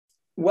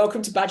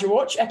Welcome to Badger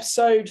Watch,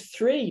 episode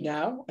 3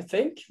 now, I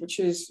think, which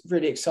is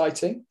really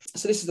exciting.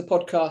 So this is the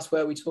podcast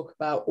where we talk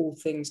about all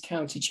things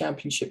county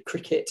championship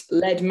cricket,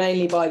 led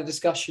mainly by the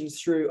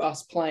discussions through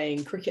us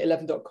playing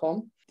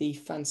cricket11.com, the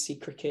fancy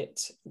cricket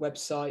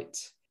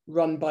website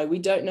run by we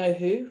don't know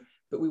who,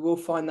 but we will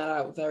find that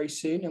out very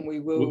soon and we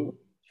will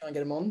try and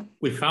get them on.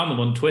 We found them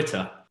on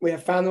Twitter. We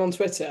have found them on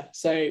Twitter.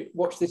 So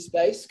watch this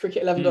space,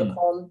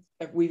 cricket11.com.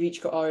 We've each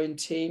got our own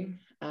team.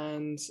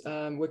 And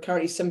we're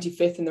currently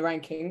 75th in the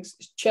rankings.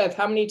 Chev,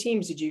 how many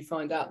teams did you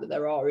find out that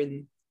there are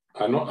in?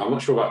 I'm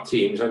not sure about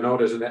teams. I know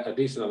there's at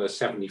least another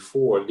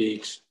 74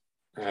 leagues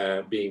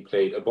being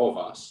played above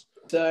us.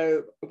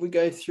 So if we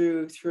go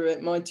through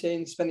it, my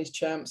team, Spanish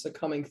champs, are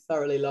coming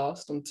thoroughly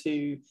last on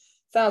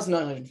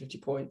 2,950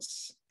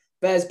 points.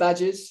 Bears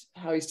Badgers,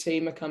 Harry's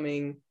team, are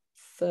coming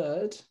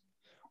third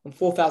on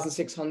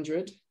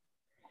 4,600.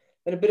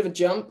 Then a bit of a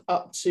jump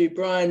up to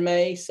Brian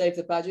May, Save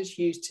the Badgers,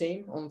 Hughes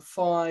team, on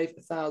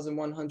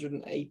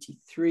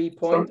 5,183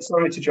 points.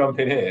 Sorry to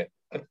jump in here.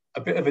 A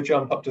bit of a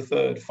jump up to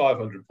third,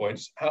 500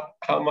 points.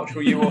 How much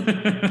were you on?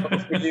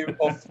 Were you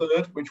off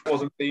third, which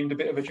wasn't deemed a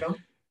bit of a jump?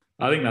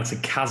 I think that's a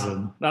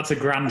chasm. That's a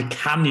Grand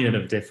Canyon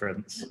of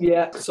difference.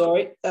 Yeah,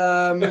 sorry.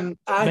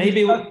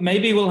 Maybe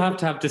we'll have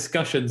to have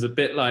discussions a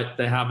bit like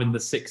they have in the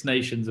Six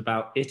Nations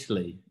about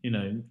Italy. You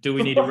know, do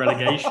we need a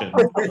relegation?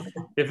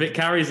 If it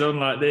carries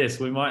on like this,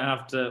 we might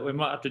have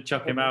to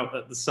chuck him out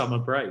at the summer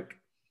break.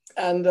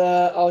 And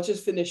I'll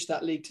just finish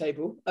that league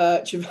table.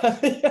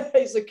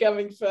 Chevaliers are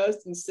coming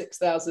first in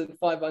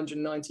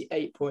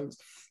 6,598 points.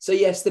 So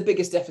yes, the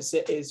biggest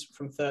deficit is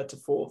from third to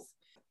fourth.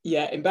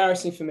 Yeah,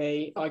 embarrassing for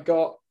me. I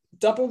got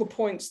double the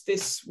points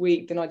this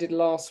week than I did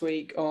last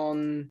week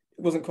on,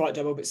 it wasn't quite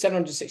double, but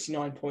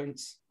 769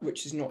 points,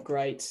 which is not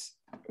great.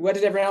 Where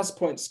did everyone else's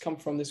points come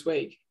from this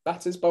week?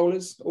 Batters,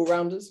 bowlers,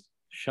 all-rounders?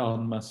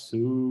 Shan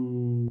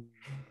Masood.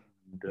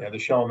 Yeah, the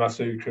Shan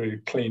Masood crew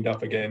cleaned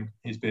up again.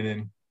 He's been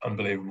in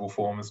unbelievable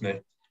form, hasn't he?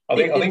 I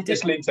think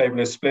this league table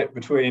is split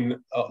between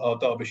our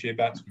Derbyshire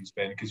batsmen,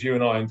 Ben, because you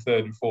and I in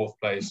third and fourth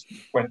place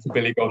went for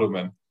Billy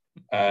Godalman.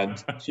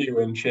 And Hugh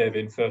and Chev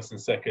in first and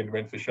second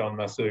went for Shan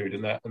Masood,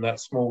 and that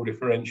small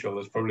differential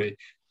is probably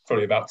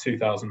about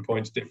 2,000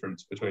 points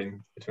difference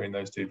between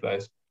those two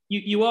players.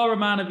 You are a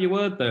man of your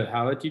word, though,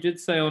 Howard. You did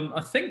say on, I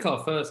think,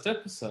 our first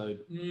episode,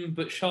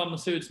 but Shan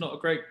Masood's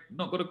not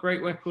got a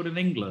great record in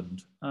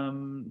England.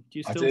 Do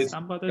you still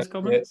stand by those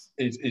comments?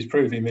 Yeah, he's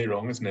proving me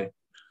wrong, isn't he?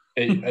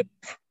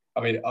 I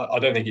mean, I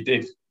don't think he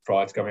did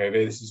prior to coming over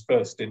here. This is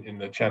first in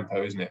the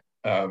Champo, isn't it?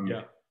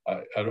 Yeah.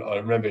 I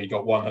remember he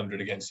got 100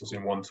 against us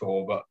in one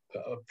tour, but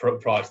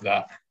prior to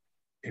that,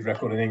 his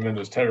record in England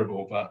was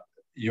terrible. But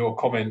your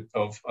comment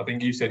of, I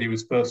think you said he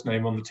was first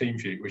name on the team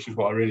sheet, which is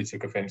what I really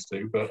took offence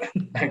to, but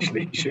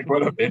actually he should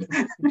well have been.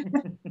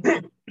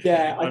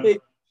 Yeah, I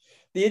think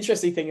the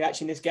interesting thing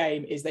actually in this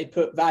game is they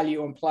put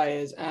value on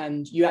players,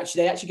 and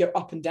they actually go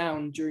up and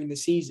down during the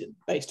season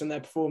based on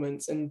their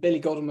performance. And Billy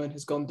Godalman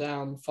has gone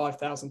down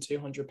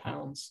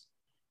 £5,200.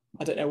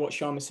 I don't know what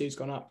Shan Masood's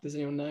gone up. Does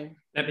anyone know?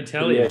 Let me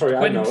tell you,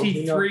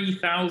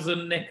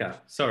 23,000 nicker.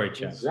 Sorry,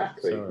 Chad.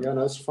 Exactly. Sorry. Yeah,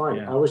 no, that's fine.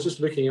 Yeah. I was just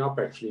looking up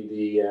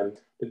actually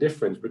the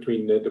difference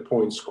between the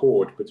points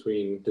scored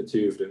between the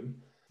two of them.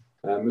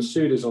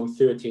 Masood is on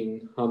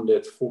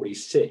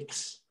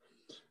 1,346,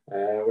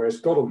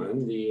 whereas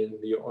Godalman, the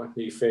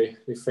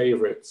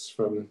favourites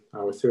from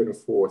our third and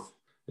fourth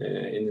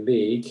in the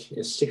league,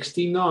 is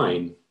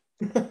 69.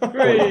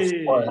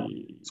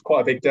 It's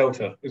quite a big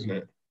delta, isn't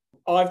it?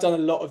 I've done a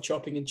lot of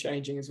chopping and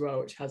changing as well,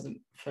 which hasn't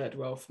fared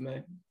well for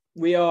me.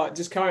 We are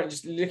just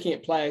looking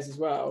at players as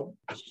well.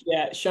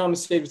 Yeah, Shan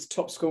Masood was the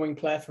top scoring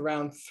player for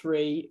round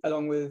 3,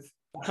 along with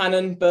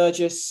Hannon,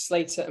 Burgess,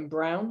 Slater and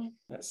Brown.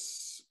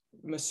 That's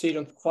Masood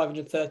on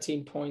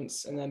 513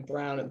 points, and then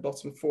Brown at the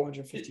bottom,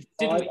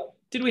 455.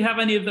 Did we have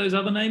any of those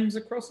other names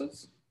across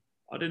us?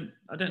 I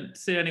didn't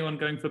see anyone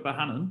going for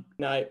Bohannon.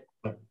 No,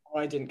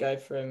 I didn't go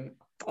for him.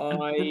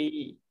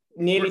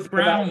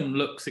 Brown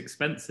looks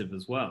expensive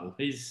as well.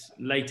 He's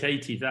late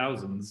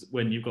 80,000s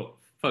when you've got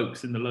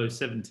folks in the low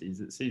 70s.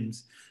 It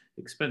seems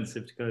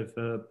expensive to go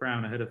for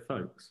Brown ahead of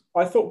folks.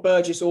 I thought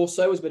Burgess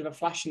also was a bit of a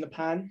flash in the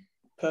pan,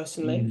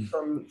 personally,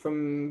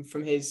 from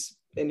his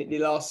in the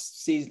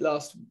last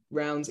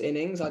round's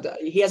innings.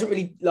 He hasn't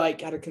really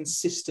had a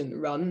consistent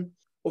run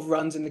of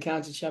runs in the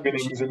county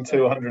championship. Innings in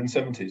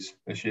 270s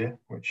this year,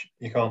 which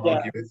you can't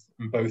argue with,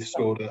 and both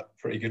scored a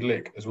pretty good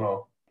lick as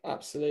well.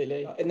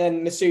 Absolutely. And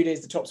then Masood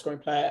is the top scoring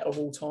player of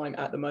all time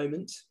at the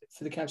moment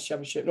for the county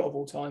championship, not of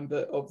all time,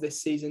 but of this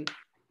season.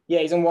 Yeah,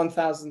 he's on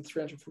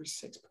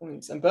 1,346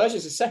 points. And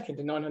Burgess is second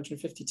in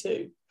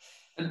 952.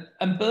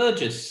 And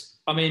Burgess,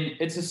 I mean,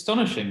 it's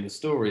astonishing, the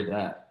story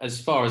there, as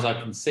far as I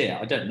can see it.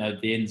 I don't know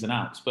the ins and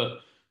outs,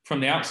 but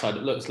from the outside,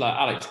 it looks like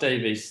Alex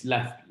Davies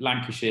left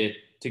Lancashire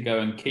to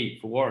go and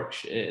keep for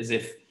Warwickshire, as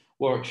if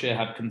Warwickshire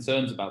had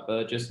concerns about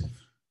Burgess.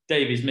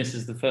 Davies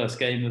misses the first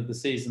game of the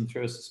season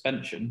through a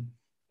suspension.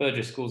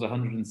 Burgess scores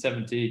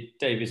 170.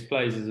 Davies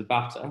plays as a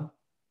batter.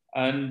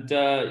 And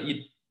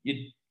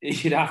you'd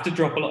you'd have to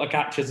drop a lot of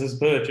catches as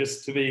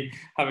Burgess to be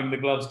having the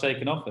gloves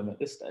taken off him at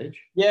this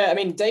stage. Yeah, I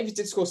mean, Davies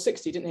did score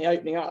 60, didn't he,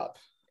 opening up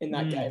in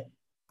that game?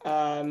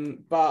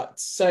 But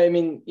so, I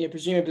mean,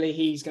 presumably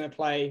he's going to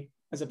play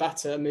as a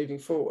batter moving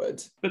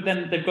forward. But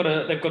then they've got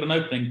an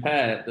opening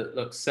pair that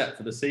looks set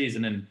for the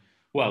season, and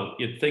well,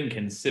 you're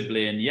thinking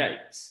Sibley and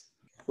Yates.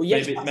 Well,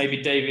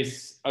 maybe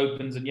Davies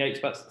opens and Yates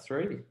bats at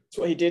 3. That's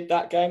what he did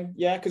that game.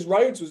 Yeah, because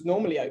Rhodes was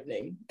normally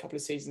opening a couple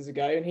of seasons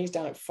ago, and he's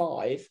down at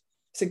 5.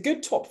 It's a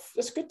good top.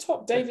 That's a good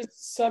top. Davies,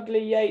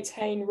 Sibley, Yates,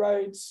 Hayne,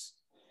 Rhodes.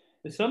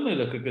 They suddenly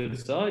look a good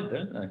side,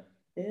 don't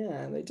they?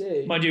 Yeah, they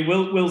do. Mind you,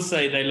 we'll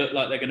say they look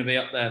like they're going to be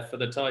up there for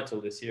the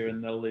title this year,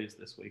 and they'll lose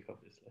this week,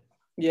 obviously.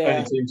 Yeah.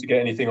 Only team to get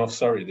anything off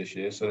Surrey this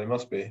year, so they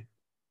must be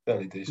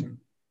fairly decent.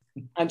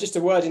 And just a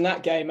word in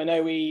that game, I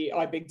know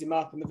I bigged him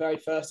up in the very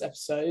first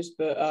episode,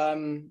 but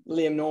Liam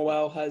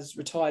Norwell has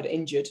retired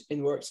injured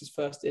in Warwick's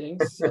first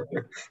innings. So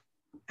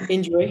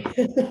injury.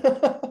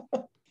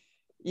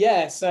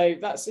 Yeah, so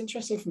that's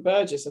interesting from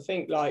Burgess. I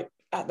think, like,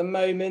 at the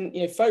moment,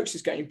 Folkes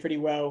is going pretty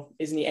well,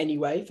 isn't he,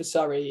 anyway, for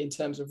Surrey in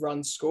terms of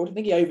runs scored? I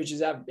think he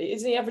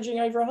isn't he averaging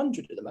over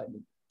 100 at the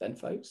moment, Ben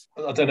Folkes?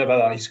 I don't know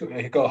about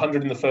that. He got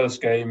 100 in the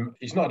first game.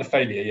 He's not had a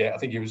failure yet. I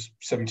think he was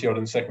 70-odd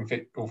in the second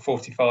or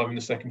 45 in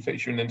the second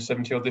fixture, and then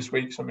 70-odd this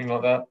week, something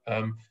like that.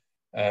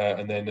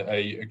 And then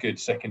a good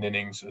second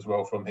innings as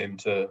well from him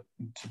to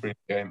bring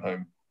the game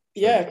home.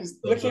 Yeah, because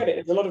looking at it,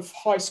 there's a lot of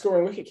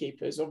high-scoring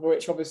wicket-keepers, of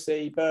which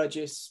obviously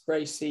Burgess,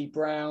 Bracey,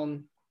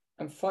 Brown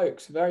and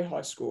Folkes are very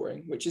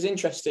high-scoring, which is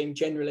interesting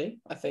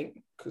generally, I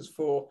think, because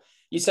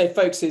you say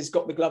Folkes has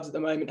got the gloves at the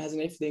moment,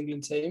 hasn't he, for the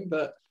England team,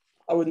 but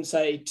I wouldn't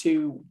say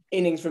 2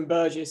 innings from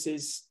Burgess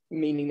is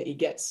meaning that he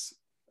gets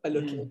a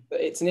look in.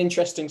 But it's an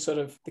interesting sort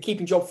of, the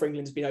keeping job for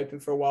England has been open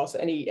for a while, so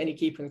any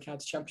keeper in the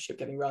county championship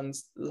getting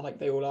runs like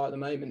they all are at the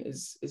moment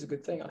is a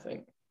good thing, I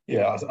think.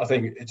 Yeah, I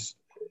think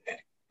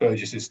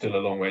Burgess is still a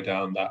long way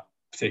down that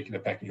particular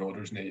pecking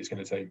order, isn't he? It's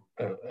going to take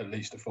at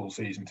least a full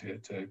season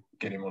to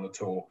get him on a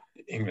tour.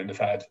 England have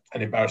had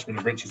an embarrassment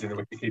of riches in the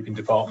wicket-keeping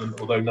department,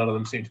 although none of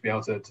them seem to be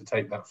able to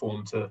take that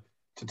form to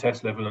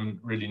test level and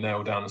really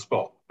nail down a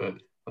spot. But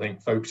I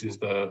think Folkes is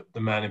the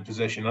man in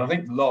possession. And I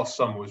think last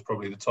summer was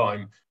probably the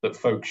time that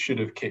Folkes should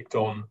have kicked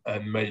on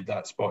and made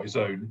that spot his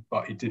own,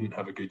 but he didn't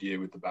have a good year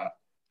with the bat,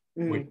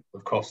 which would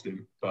have cost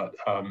him. But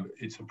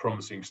it's a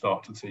promising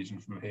start to the season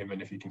from him, and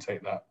if he can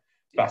take that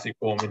batting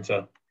form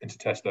into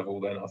test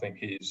level, then I think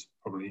he is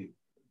probably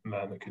the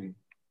man that can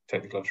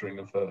take the gloves for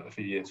England for a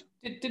few years.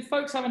 Did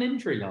Folkes have an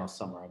injury last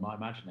summer? Am I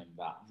imagining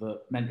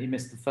that meant he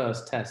missed the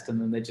first test and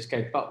then they just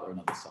gave Butler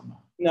another summer?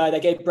 No, they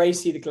gave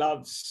Bracey the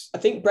gloves. I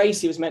think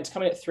Bracey was meant to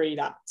come in at 3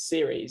 that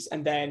series,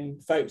 and then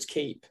Folkes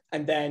keep,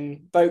 and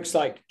then Folkes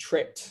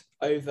tripped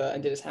over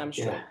and did his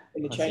hamstring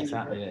in the change.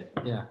 Exactly it.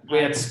 Yeah, we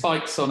had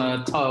spikes on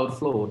a tiled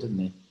floor, didn't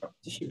he?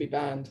 He should be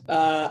banned.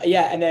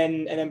 And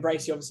then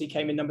Bracey obviously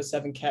came in number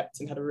 7, kept,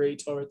 and had a really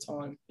torrid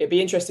time. It'd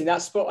be interesting.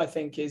 That spot, I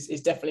think, is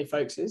definitely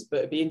Folkes's, but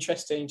it'd be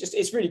interesting.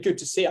 It's really good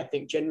to see, I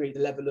think, generally the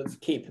level of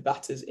keeper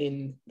batters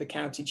in the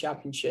county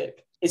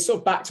championship. It's sort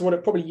of back to what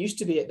it probably used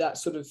to be at that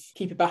sort of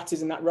keeper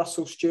batters in that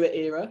Russell Stewart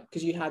era,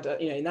 because you had,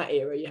 in that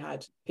era, you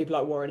had people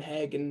like Warren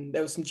Hegg, and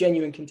there were some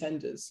genuine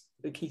contenders.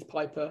 The Keith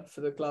Piper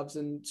for the gloves,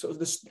 and sort of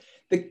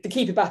the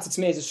keeper batter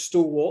to me is a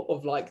stalwart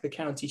of the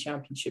county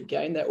championship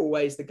game. They're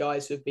always the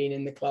guys who have been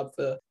in the club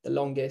for the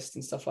longest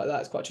and stuff like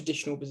that. It's quite a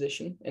traditional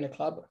position in a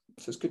club,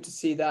 so it's good to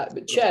see that.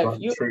 But Chev,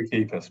 true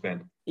keeper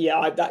spin.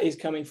 Yeah, that is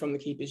coming from the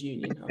keepers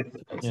union.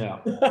 Yeah,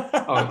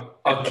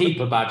 our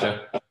keeper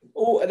badger.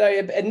 Oh,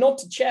 a nod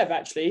to Chev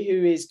actually,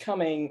 who is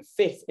coming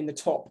 5th in the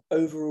top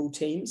overall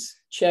teams.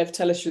 Chev,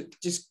 tell us,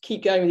 just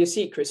keep going with your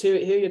secrets. Who are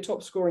your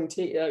top scoring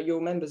your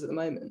members at the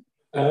moment?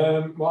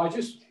 Well, I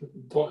just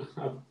thought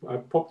I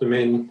popped them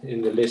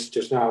in the list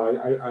just now.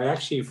 I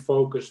actually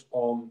focused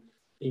on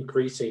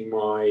increasing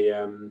my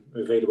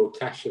available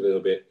cash a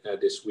little bit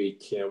this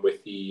week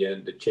with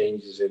the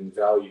changes in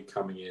value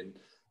coming in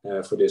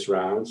for this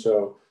round.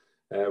 So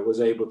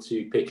was able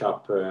to pick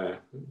up, I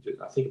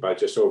think, about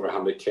just over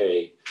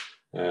 100k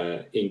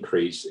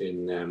increase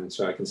in,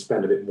 so I can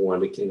spend a bit more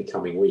in the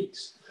coming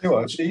weeks. You know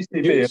what,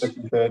 ECB are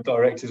looking for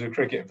directors of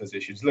cricket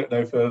positions. Look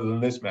no further than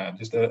this man.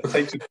 Just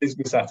takes a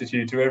business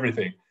attitude to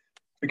everything.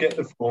 Forget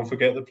the form,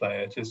 forget the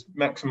player. Just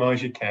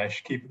maximise your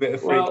cash, keep a bit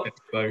of free cash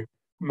flow,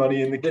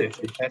 money in the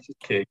kitty. Cash is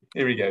king.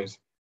 Here he goes.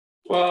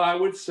 Well, I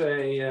would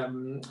say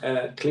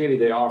clearly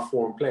they are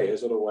form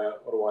players.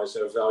 Otherwise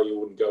their value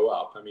wouldn't go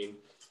up. I mean,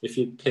 if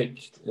you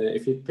picked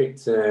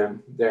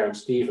Darren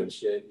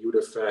Stevens, you would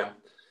have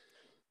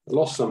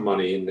lost some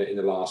money in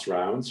the last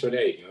round. So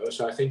there you go.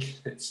 So I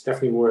think it's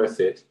definitely worth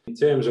it. In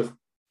terms of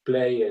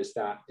players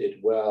that did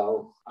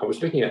well, I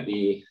was looking at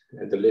the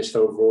list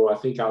overall. I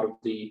think out of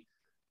the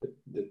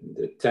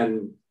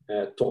 10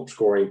 top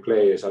scoring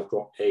players, I've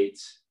got 8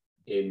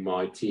 in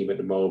my team at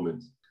the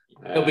moment.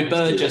 It'll be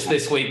Burgess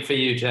this week for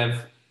you,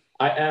 Jeff.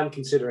 I am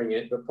considering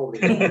it, but probably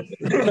not.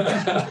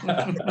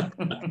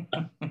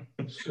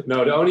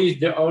 No,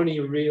 the only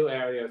real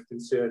area of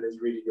concern is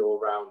really the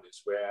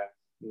all-rounders, where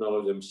none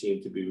of them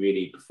seem to be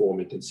really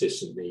performing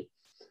consistently.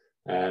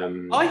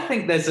 I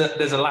think there's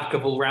a lack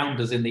of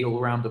all-rounders in the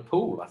all-rounder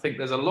pool. I think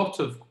there's a lot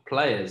of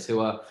players who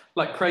are,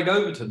 like Craig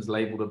Overton's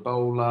labelled a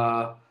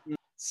bowler,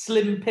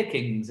 slim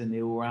pickings in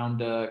the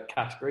all-rounder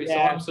category.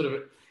 Yeah.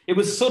 So it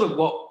was sort of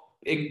what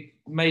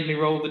made me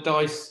roll the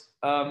dice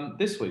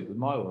this week with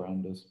my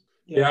all-rounders.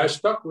 Yeah, I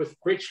stuck with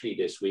Critchley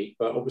this week,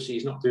 but obviously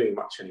he's not doing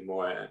much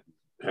anymore at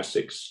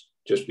Essex,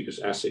 just because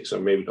Essex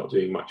are maybe not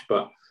doing much,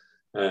 but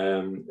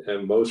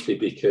mostly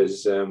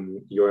because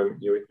your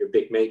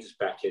big mate is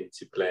back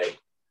into play.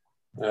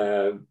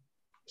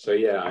 So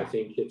yeah, I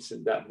think that's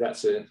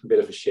a bit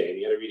of a shame.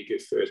 He had a really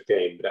good first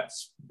game, but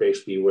that's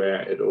basically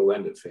where it all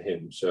ended for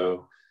him.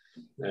 So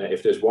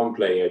if there's one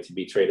player to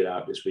be traded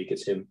out this week,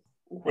 it's him.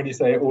 When you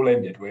say it all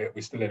ended, we're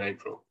still in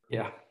April.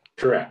 Yeah,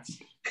 correct.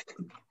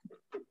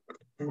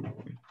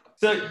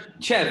 So,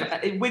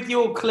 Chev, with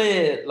your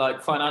clear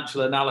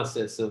financial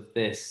analysis of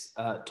this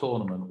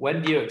tournament,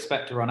 when do you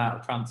expect to run out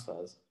of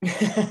transfers?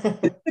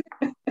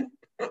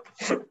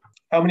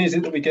 How many is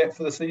it that we get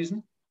for the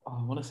season? Oh,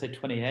 I want to say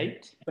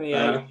 28.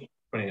 28.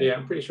 28. Yeah,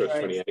 I'm pretty sure it's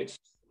 28.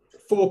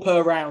 4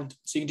 per round.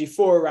 So you can do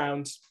 4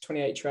 around,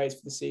 28 trades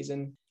for the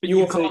season. But you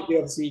you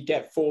obviously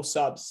get 4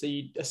 subs, so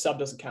a sub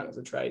doesn't count as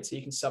a trade, so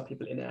you can sub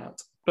people in and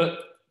out. But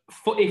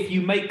if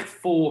you make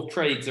 4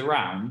 trades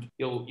around,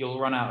 you'll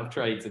run out of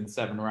trades in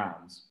 7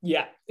 rounds.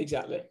 Yeah,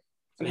 exactly. So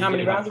and how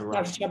many rounds of of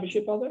the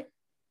championship are there?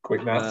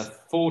 Quick maths.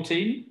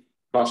 14.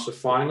 Plus the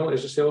final.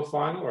 Is it still a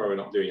final, or are we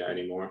not doing that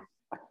anymore?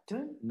 I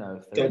don't know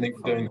if Don't think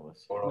we're doing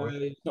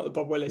No, not the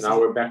Bob Willis. Now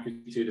we're back to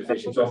 2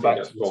 divisions. I think back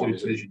that's to the 2 gone,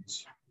 isn't it?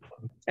 divisions.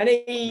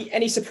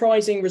 Any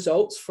surprising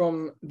results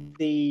from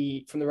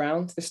the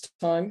round this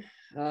time?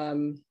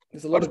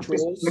 There's a lot of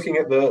draws. Looking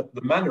at the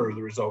manner of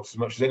the results as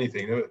much as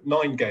anything, there were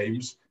 9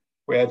 games.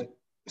 We had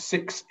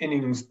 6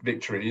 innings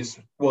victories,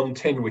 1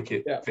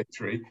 10-wicket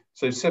victory.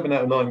 So 7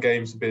 out of 9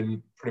 games have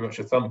been pretty much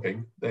a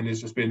thumping. Then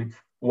there's just been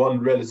 1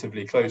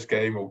 relatively close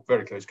game, or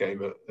very close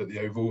game at the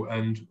Oval,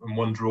 and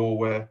 1 draw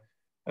where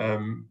I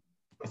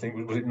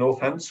think was it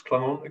Northants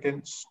clung on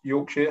against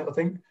Yorkshire, I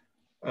think.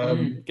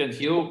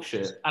 Against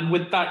Yorkshire. And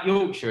with that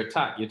Yorkshire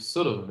attack, you'd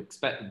sort of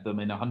expected them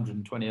in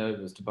 120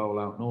 overs to bowl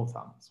out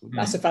Northants.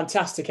 That's a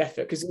fantastic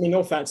effort, because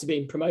Northants have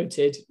been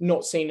promoted,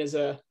 not seen as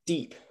a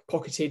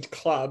deep-pocketed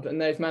club,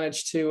 and they've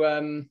managed to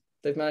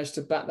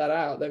bat that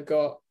out. They've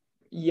got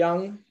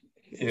Young.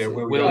 Yeah,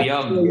 Will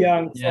Young. Will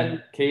Young. Yeah,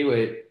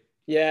 Kiwi.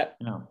 Yeah.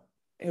 No.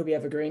 He'll be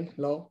evergreen,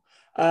 lol.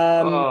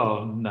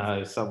 Oh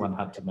no, someone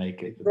had to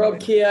make it. Rob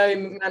Keogh,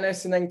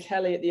 McManus, and then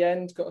Kelly at the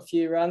end got a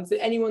few runs.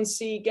 Did anyone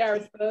see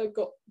Gareth Berg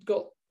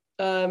got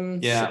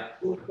yeah,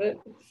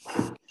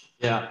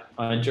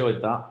 I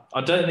enjoyed that.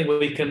 I don't think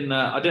we can.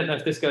 I don't know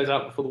if this goes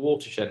out before the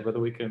watershed, whether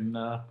we can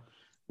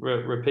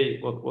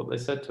repeat what they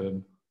said to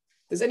him.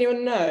 Does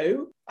anyone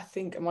know? I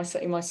think, am I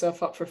setting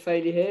myself up for a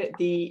failure here?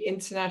 The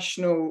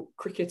international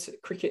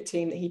cricket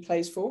team that he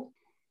plays for.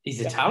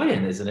 He's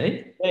Italian, isn't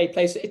he? Yeah, he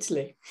plays for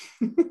Italy.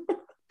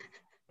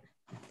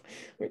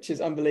 Which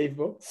is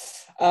unbelievable.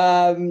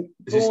 Is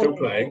he still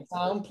playing?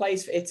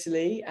 Plays for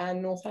Italy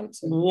and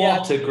Northampton.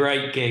 What a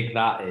great gig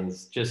that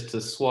is, just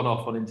to swan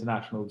off on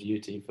international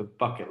duty for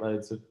bucket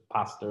loads of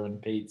pasta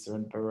and pizza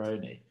and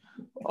Peroni.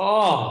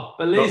 Oh,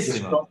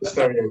 bellissimo. Not the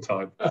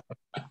stereotype.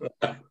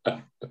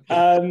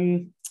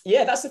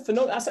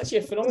 That's actually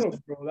a phenomenal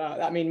draw.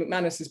 That. I mean,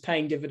 McManus is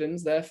paying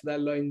dividends there for their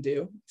loan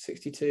deal,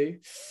 62.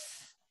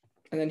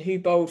 And then who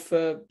bowled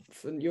for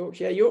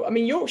Yorkshire?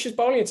 Yorkshire's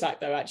bowling attack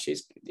though actually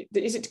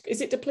is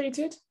it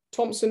depleted?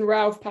 Thompson,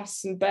 Ralph,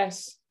 Patterson,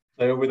 Bess.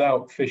 They were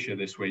without Fisher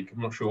this week.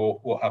 I'm not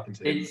sure what happened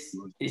to him.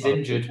 He's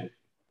injured.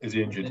 Is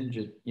he injured?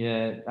 Injured,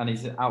 yeah, and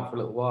he's out for a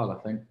little while, I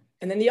think.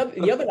 And then the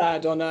other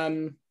lad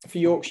on for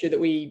Yorkshire that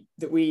we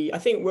I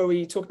think where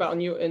we talk about on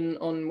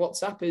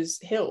WhatsApp is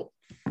Hill.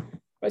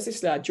 Where's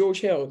this lad?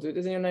 George Hill.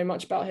 Does anyone know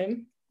much about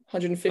him?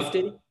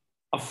 150.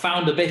 I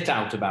found a bit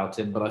out about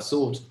him, but I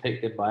sort of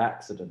picked it by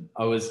accident.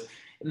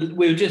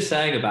 We were just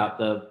saying about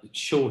the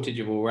shortage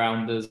of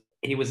all-rounders.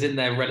 He was in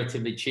there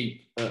relatively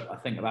cheap, I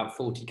think about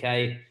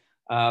 40k.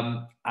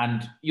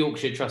 And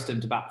Yorkshire trust him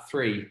to bat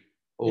 3,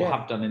 or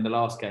have done in the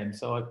last game.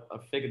 So I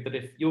figured that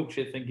if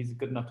Yorkshire think he's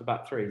good enough to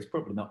bat 3, he's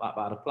probably not that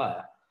bad a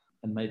player.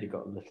 And maybe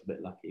got a little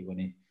bit lucky when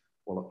he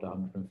walloped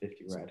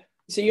 150 red.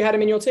 So you had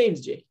him in your team,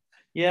 did you?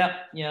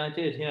 Yeah, I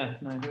did. Yeah,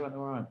 no, he went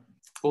all right.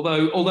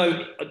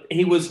 Although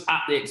he was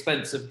at the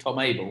expense of Tom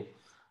Abel,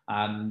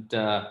 and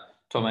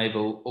Tom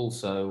Abel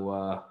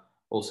also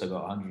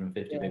got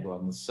 150 big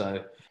ones.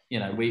 So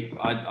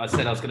I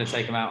said I was going to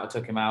take him out. I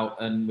took him out,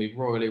 and we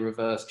royally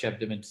reversed,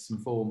 chebbed him into some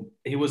form.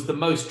 He was the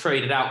most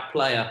traded out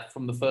player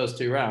from the first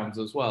 2 rounds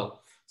as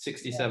well.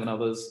 67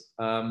 others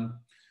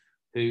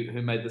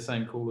who made the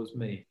same call as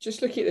me.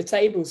 Just looking at the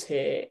tables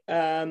here,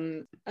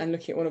 and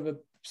looking at one of the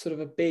sort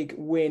of a big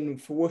win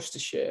for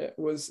Worcestershire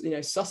was,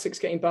 Sussex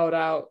getting bowled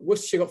out.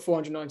 Worcestershire got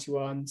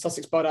 491.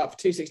 Sussex bowled out for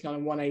 269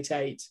 and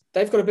 188.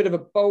 They've got a bit of a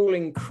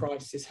bowling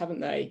crisis, haven't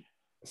they?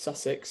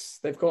 Sussex.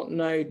 They've got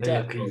no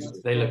depth.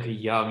 They look a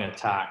young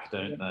attack,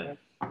 don't they?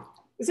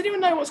 Does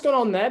anyone know what's gone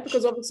on there?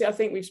 Because obviously I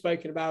think we've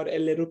spoken about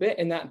it a little bit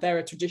in that they're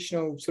a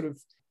traditional sort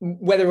of,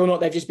 whether or not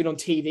they've just been on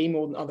TV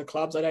more than other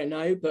clubs, I don't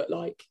know. But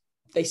like,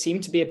 they seem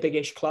to be a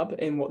biggish club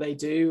in what they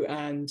do,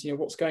 and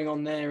what's going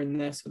on there in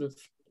their sort of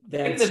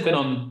their. I think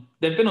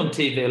they've been on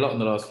TV a lot in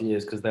the last few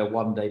years because their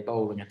one-day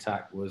bowling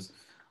attack was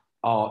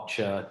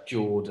Archer,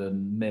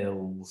 Jordan,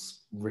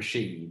 Mills,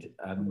 Rashid,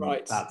 and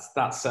right.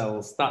 that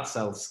sells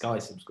Sky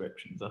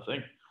subscriptions, I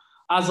think.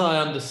 As I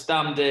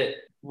understand it,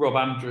 Rob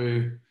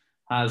Andrew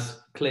has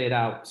cleared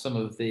out some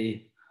of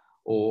the,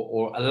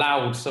 or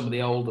allowed some of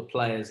the older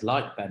players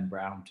like Ben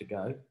Brown to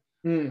go,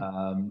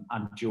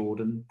 and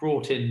Jordan,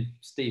 brought in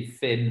Steve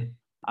Finn,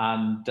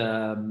 and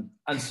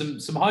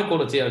some high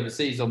quality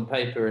overseas on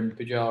paper in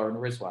Pujara and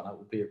Rizwan.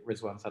 Albeit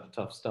Rizwan's had a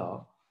tough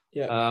start.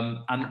 Yeah.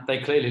 And they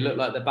clearly look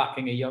like they're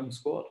backing a young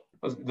squad.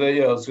 I was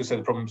going to say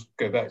the problems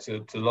go back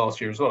to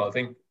last year as well. I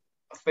think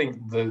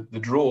the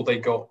draw they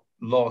got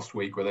last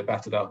week, where they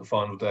battered out the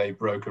final day,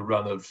 broke a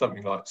run of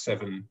something like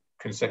 7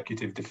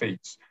 consecutive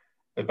defeats.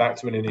 They're back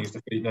to an innings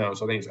defeat now,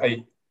 so I think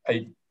it's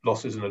eight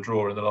losses and a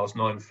draw in the last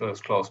 9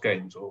 first-class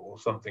games, or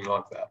something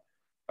like that.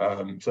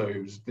 So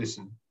it was this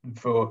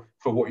for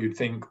what you'd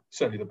think.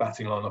 Certainly, the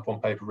batting lineup on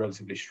paper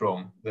relatively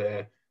strong.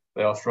 They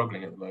are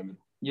struggling at the moment.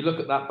 You look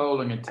at that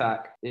bowling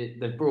attack.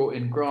 They've brought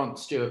in Grant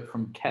Stewart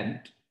from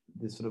Kent,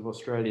 this sort of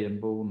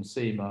Australian-born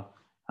seamer,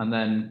 and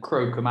then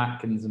Crocombe,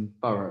 Atkins,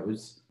 and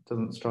Burrows.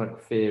 Doesn't strike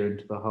fear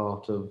into the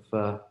heart of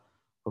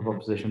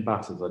opposition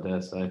batters, I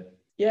dare say.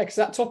 Yeah, because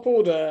that top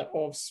order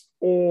of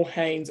Orr,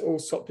 Haynes,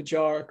 Allsop,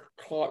 Pujara,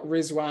 Clark,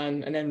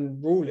 Rizwan, and then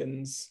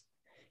Rawlins,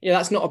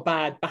 that's not a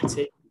bad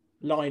batting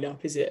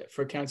lineup, is it,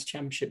 for a county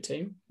championship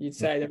team? You'd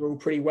say they're all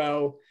pretty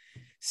well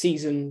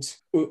seasoned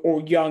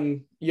or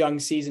young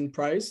seasoned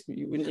pros,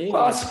 wouldn't you?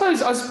 Well, I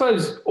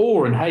suppose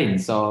Orr and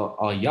Haynes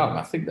are young.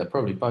 I think they're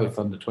probably both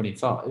under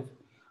 25.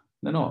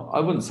 They're not. I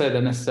wouldn't say they're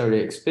necessarily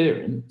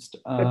experienced.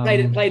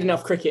 They've played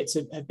enough cricket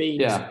to have been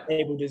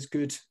labelled as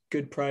good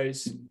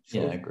pros. I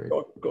agree.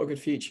 Got a good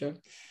future.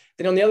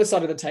 Then on the other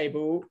side of the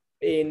table,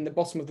 in the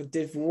bottom of the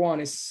Div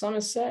 1, is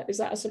Somerset. Is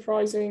that a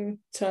surprising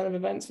turn of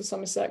events for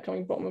Somerset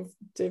coming bottom of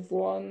Div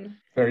 1?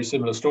 Very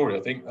similar story.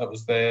 I think that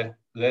was their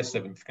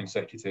 7th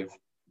consecutive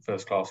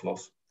first-class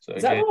loss. So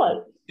is that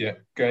right? Yeah,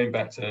 going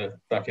back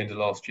end of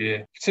last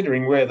year,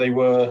 considering where they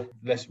were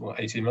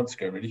 18 months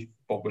ago, really,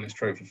 Bob Willis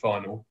Trophy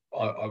final,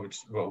 I would,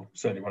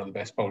 certainly one of the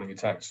best bowling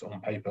attacks on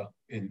paper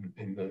in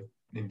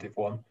Div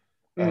 1.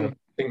 I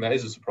think that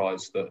is a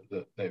surprise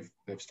that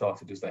they've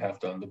started as they have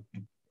done.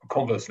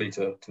 Conversely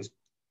to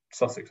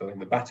Sussex, I think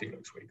the batting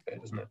looks weak there,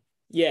 doesn't it?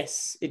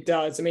 Yes, it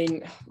does. I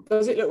mean,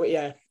 does it look?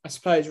 Yeah, I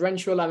suppose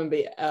Renshaw,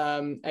 Lammonby,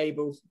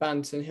 Abel,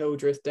 Banton,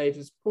 Hildreth,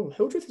 Davies. Oh,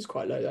 Hildreth is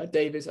quite low there.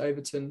 Davies,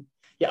 Overton.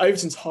 Yeah,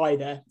 Overton's high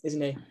there,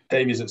 isn't he?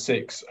 Davies at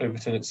 6,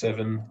 Overton at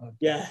 7.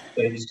 Yeah.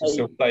 Davies can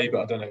still play,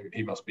 but I don't know.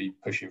 He must be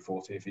pushing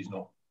 40 if he's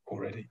not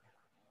already.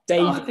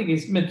 I think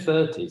he's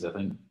mid-30s, I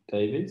think,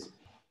 Davies.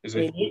 Is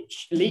he?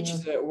 Leach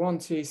is at 1,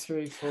 2,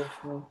 3, 4,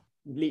 4.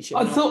 Leach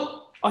I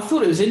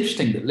thought it was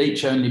interesting that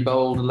Leach only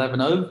bowled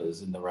 11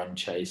 overs in the run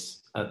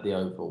chase at the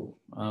Oval.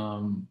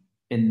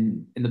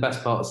 In the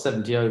best part of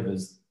 70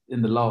 overs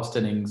in the last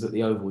innings at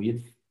the Oval,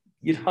 you'd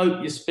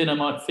hope your spinner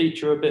might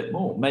feature a bit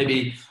more.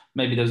 Maybe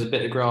there was a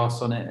bit of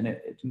grass on it and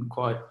it didn't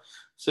quite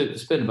suit the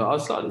spinner. But I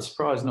was slightly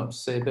surprised not to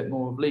see a bit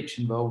more of Leach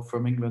involved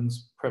from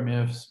England's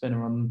premier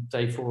spinner on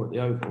day 4 at the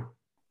Oval.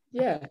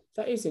 Yeah,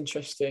 that is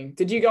interesting.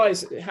 Did you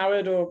guys,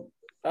 Howard or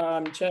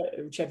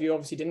Chev, you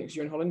obviously didn't because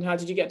you're in Holland. How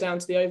did you get down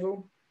to the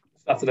Oval?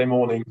 Saturday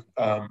morning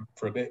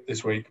for a bit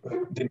this week,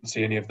 but didn't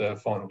see any of the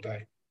final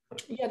day.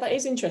 Yeah, that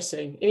is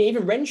interesting. I mean,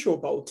 even Renshaw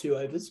bowled 2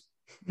 overs.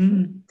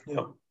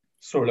 Yeah.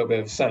 Saw a little bit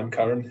of Sam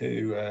Curran,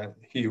 who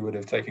he would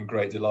have taken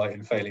great delight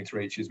in failing to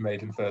reach his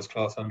maiden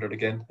first-class 100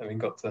 again, having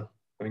got to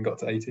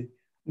 80.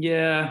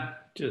 Yeah,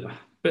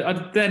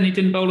 but then he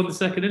didn't bowl in the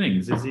second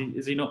innings.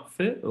 Is he not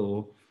fit,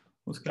 or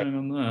what's going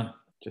on there?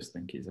 Just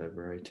think he's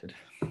overrated.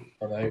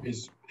 I know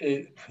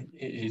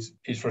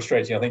it's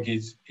frustrating. I think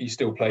he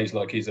still plays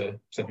like he's a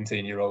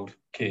 17-year-old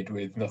kid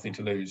with nothing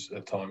to lose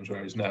at times,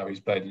 whereas now he's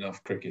played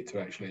enough cricket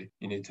to actually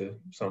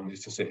someone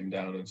needs to sit him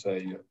down and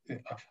say,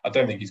 I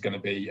don't think he's going to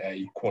be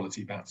a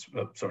quality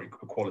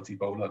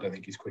bowler. I don't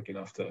think he's quick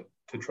enough to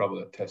trouble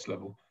at Test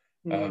level.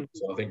 So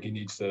I think he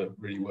needs to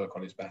really work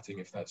on his batting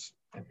if that's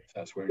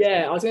where.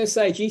 Yeah, I was going to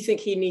say, do you think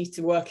he needs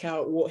to work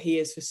out what he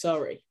is for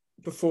Surrey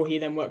before he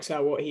then works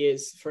out what he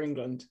is for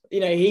England?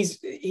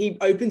 He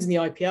opens in the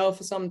IPL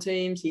for some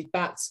teams. He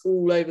bats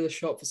all over the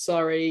shop for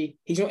Surrey.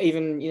 He's not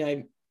even,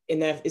 in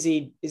there. Is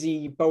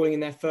he bowling in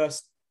their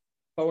first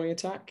bowling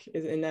attack?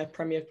 Is it in their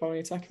premier bowling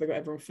attack? Have they got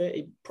everyone fit?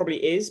 He probably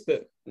is,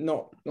 but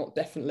not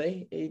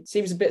definitely. He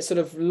seems a bit sort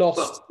of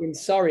lost in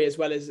Surrey as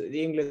well as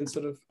the England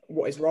sort of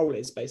what his role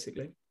is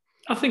basically.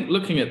 I think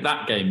looking at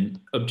that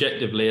game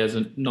objectively as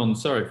a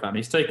non-Surrey fan,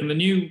 he's taken the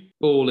new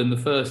ball in the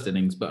first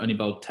innings, but only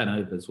bowled 10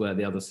 overs, where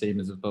the other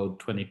seamers have bowled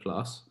 20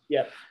 plus.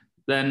 Yeah.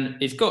 Then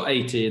he's got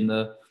 80 in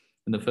the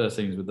first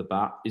innings with the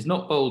bat. He's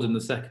not bowled in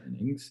the second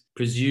innings,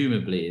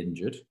 presumably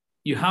injured.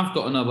 You have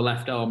got another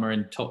left armer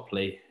in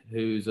Topley,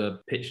 who's a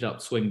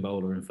pitched-up swing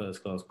bowler in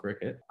first-class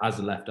cricket as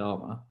a left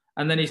armer.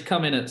 And then he's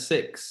come in at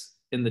 6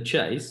 in the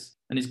chase,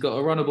 and he's got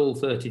a run of ball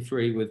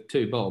 33 with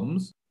 2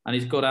 bombs, and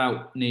he's got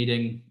out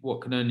needing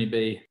what can only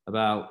be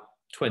about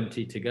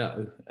 20 to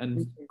go,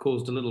 and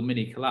caused a little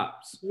mini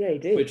collapse. Yeah, he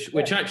did.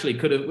 Which actually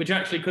could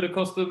have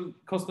cost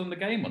them the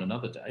game on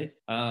another day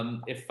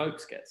if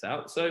Folkes gets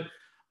out. So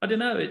I don't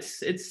know. It's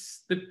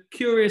the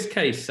curious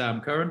case,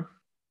 Sam Curran.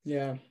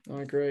 Yeah,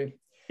 I agree.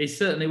 He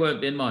certainly won't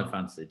be in my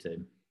fantasy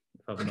team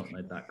if I've not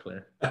made that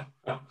clear.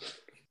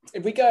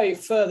 If we go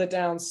further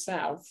down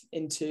south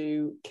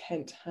into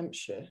Kent,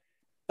 Hampshire,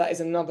 that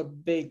is another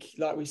big,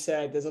 like we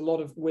said, there's a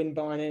lot of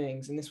win-by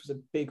innings, and this was a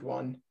big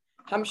one.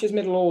 Hampshire's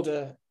middle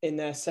order in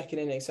their second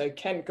inning. So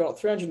Kent got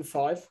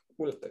 305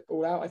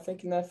 all out, I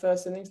think, in their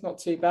first innings. Not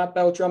too bad.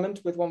 Bell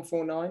Drummond with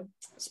 149.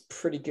 That's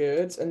pretty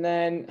good. And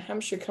then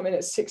Hampshire come in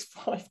at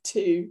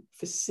 652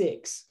 for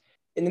 6.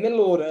 In the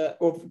middle order,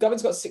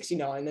 Govin's got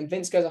 69, then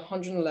Vince goes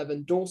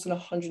 111, Dawson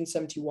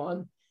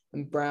 171,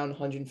 and Brown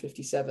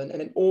 157. And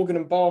then Organ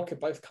and Barker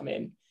both come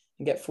in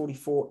and get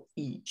 44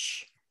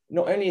 each.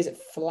 Not only is it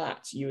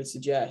flat, you would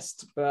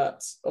suggest,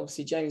 but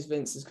obviously James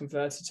Vince has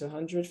converted to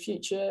 100,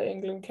 future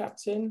England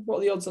captain. What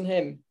are the odds on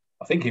him?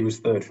 I think he was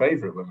third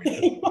favourite when we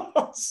did. He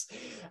was.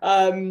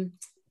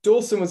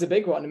 Dawson was a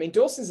big one. I mean,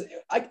 Dawson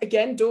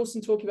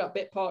talking about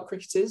bit part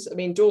cricketers. I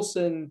mean,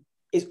 Dawson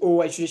is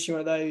always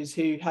traditionally one of those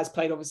who has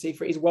played, obviously,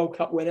 for his World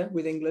Cup winner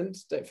with England,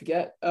 don't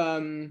forget.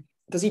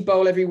 Does he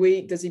bowl every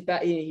week? Does he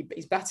bat?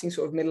 He's batting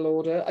sort of middle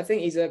order. I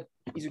think he's a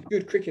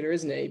good cricketer,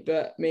 isn't he?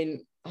 But, I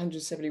mean,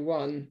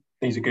 171...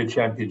 He's a good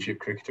championship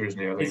cricketer, isn't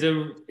he? I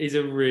think. He's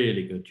a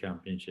really good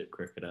championship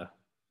cricketer.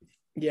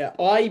 Yeah,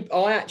 I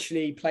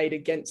actually played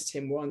against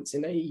him once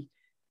in a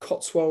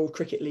Cotswold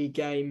Cricket League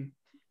game,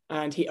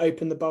 and he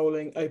opened the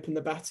bowling, opened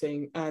the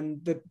batting,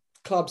 and the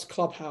club's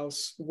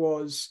clubhouse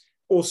was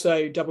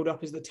also doubled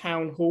up as the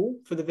town hall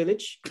for the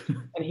village,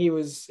 and he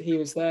was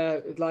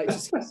there, like,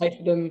 just played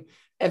for them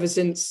ever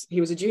since he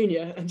was a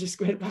junior, and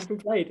just went back and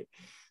played.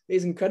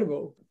 He's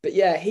incredible. But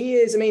yeah, he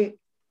is. I mean,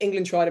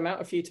 England tried him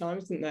out a few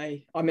times, didn't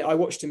they? I mean, I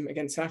watched him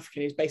against South Africa.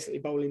 He was basically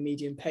bowling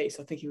medium pace.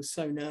 I think he was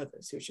so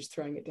nervous. He was just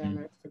throwing it down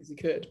there as quick as he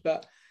could.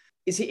 But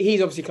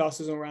he's obviously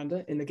classed as an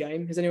all-rounder in the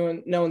game.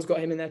 No one's got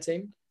him in their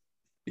team?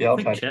 Yeah,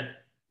 I've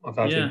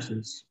had him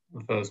since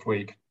the first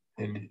week.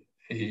 And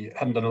he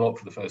hadn't done a lot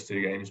for the first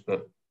 2 games,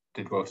 but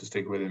did well to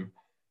stick with him.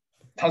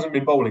 Hasn't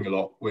been bowling a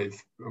lot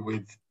with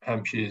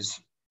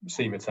Hampshire's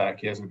seam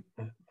attack. He hasn't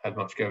had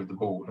much go with the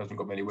ball. Hasn't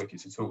got many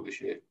wickets at all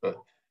this year, but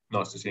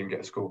nice to see him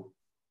get a score.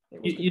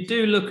 You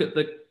do look at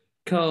the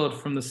card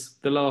from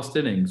the last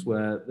innings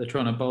where they're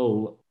trying to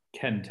bowl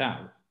Kent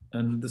out,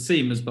 and the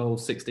Seamers bowl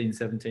 16,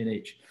 17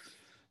 each.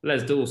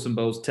 Les Dawson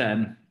bowls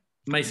 10.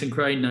 Mason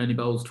Crane only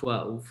bowls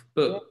 12.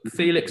 But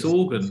Felix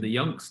Organ, the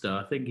youngster,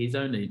 I think he's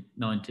only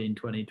 19,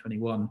 20,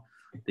 21.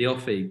 The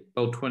offie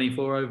bowled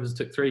 24 overs,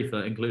 took 3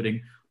 for,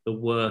 including the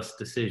worst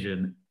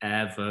decision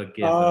ever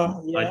given.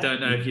 I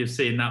don't know if you've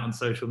seen that on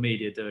social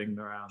media doing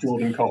the rounds.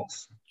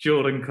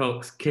 Jordan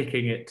Cox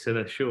kicking it to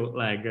the short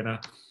leg and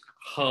a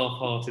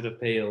half-hearted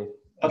appeal.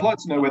 I'd like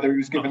to know whether he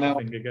was given out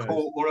or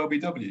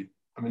LBW.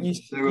 I mean,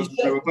 they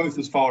were both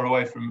as far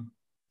away from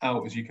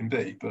out as you can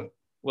be, but...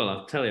 Well,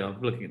 I'll tell you,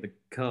 I'm looking at the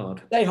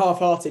card. They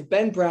half-hearted.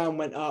 Ben Brown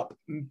went up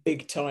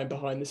big time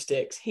behind the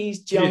sticks.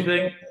 He's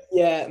jumping.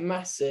 Yeah,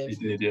 massive. He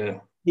did, yeah.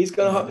 He's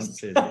gone up.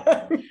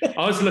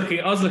 I was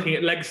looking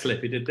at leg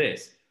slip. He did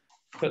this.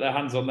 Put their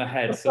hands on their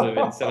head, sort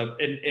of instead of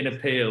in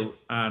appeal.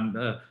 And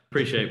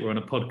appreciate we're on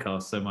a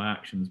podcast, so my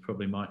actions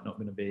probably might not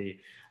going to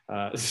be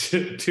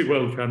too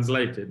well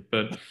translated.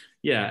 But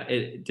yeah,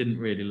 it didn't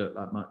really look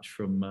like much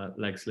from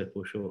leg slip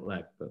or short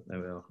leg. But there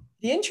we are.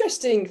 The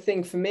interesting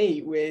thing for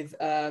me with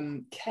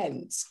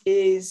Kent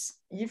is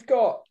you've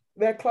got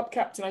their club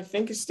captain, I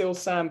think, is still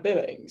Sam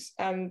Billings,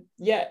 and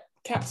yet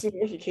captain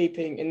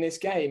wicket-keeping in this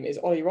game is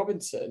Ollie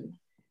Robinson.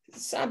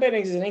 Sam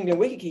Billings is an England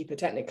wicketkeeper,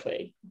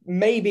 technically.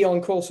 Maybe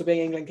on course for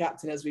being England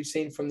captain, as we've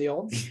seen from the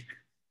odds.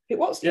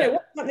 What's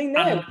happening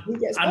there?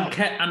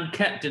 And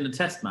kept in a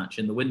test match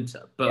in the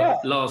winter.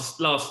 But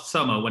last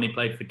summer, when he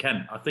played for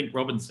Kent, I think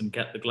Robinson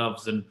kept the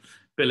gloves and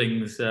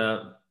Billings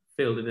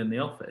fielded in the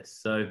office.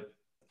 So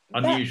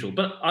unusual.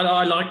 But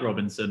I like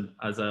Robinson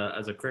as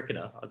a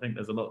cricketer. I think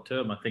there's a lot to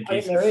him. I think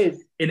there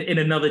is. In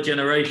another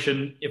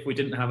generation, if we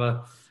didn't have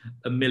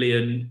a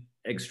million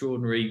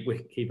extraordinary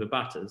wicketkeeper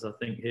batters, I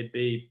think he'd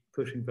be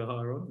pushing for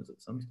higher honours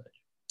at some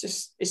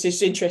stage. It's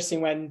just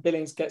interesting when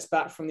Billings gets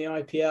back from the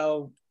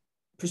IPL.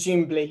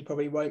 Presumably, he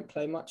probably won't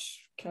play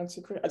much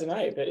county cricket. I don't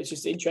know, but it's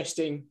just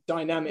interesting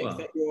dynamic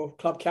that your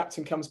club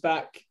captain comes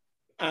back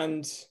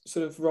and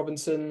sort of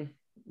Robinson.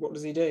 What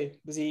does he do?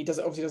 Obviously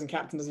doesn't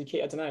captain? Does he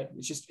keep? I don't know.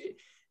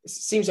 It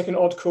seems like an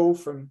odd call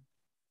from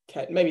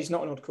Kent. Maybe it's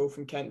not an odd call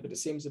from Kent, but it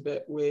seems a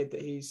bit weird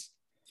that he's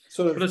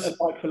sort of. You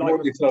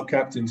want your club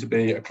captain to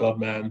be a club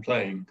man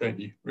playing, don't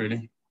you?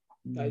 Really?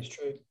 That is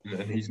true.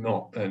 And he's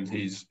not, and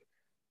he's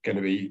going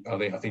to be.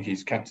 I think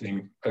he's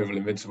captaining Oval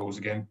Invincibles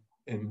again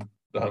in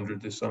the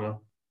 100 this summer.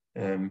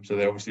 So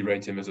they obviously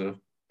rate him as a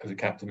as a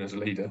captain, as a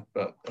leader.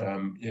 But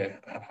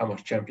how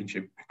much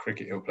Championship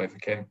cricket he'll play for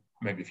Kent,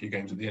 maybe a few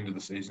games at the end of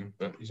the season,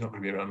 but he's not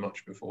going to be around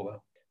much before that.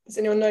 Does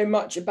anyone know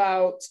much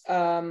about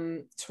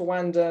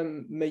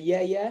Tawanda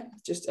Mayeye?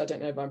 I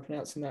don't know if I'm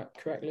pronouncing that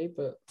correctly,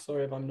 but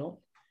sorry if I'm not.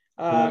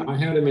 I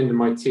had him in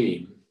my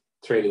team,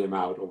 trading him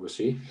out,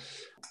 obviously.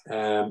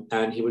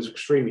 And he was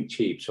extremely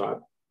cheap. So I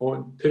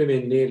put him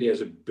in nearly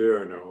as a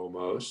burner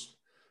almost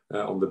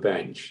on the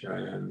bench.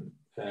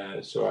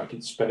 So I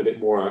could spend a bit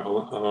more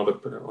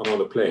on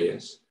other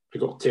players. I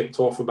got tipped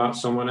off about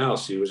someone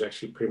else who was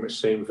actually pretty much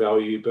same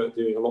value, but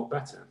doing a lot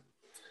better.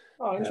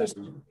 Oh,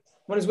 interesting.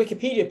 On his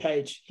Wikipedia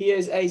page, he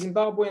is a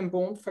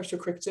Zimbabwean-born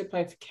professional cricketer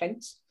playing for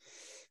Kent.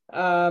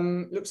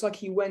 Looks like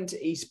he went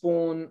to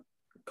Eastbourne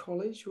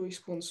College or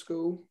Eastbourne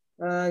School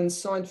and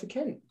signed for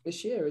Kent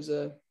this year as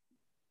a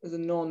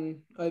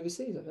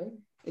non-overseas, I think.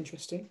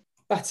 Interesting.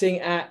 Batting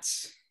at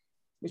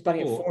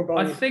four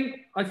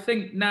bowling. I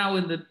think now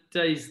in the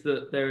days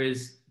that there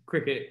is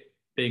cricket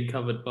being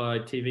covered by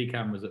TV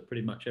cameras at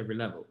pretty much every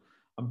level,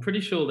 I'm pretty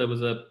sure there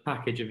was a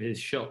package of his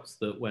shots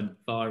that went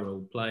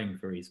viral playing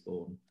for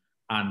Eastbourne,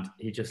 and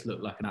he just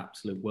looked like an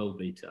absolute world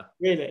beater.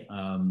 Really?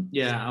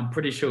 Yeah, I'm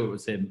pretty sure it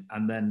was him,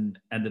 and then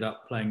ended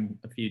up playing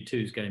a few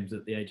twos games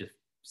at the age of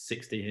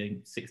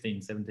 16,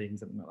 17,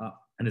 something like that,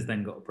 and has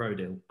then got a pro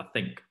deal, I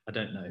think. I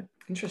don't know.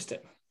 Interesting.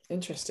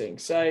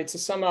 So to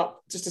sum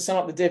up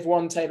the Div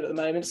 1 table at the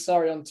moment,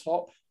 Surrey on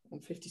top on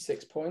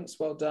 56 points.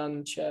 Well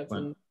done, Chev.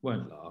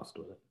 Won't last,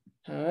 will it?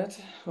 All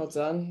right, well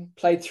done.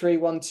 Played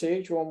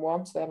 3-1-2, drawn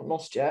 1, so they haven't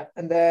lost yet.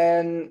 And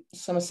then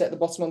Somerset at the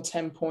bottom on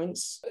 10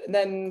 points. And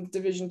then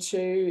Division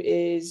 2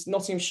 is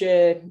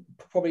Nottinghamshire,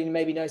 probably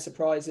maybe no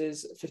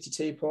surprises,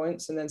 52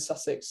 points. And then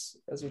Sussex,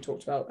 as we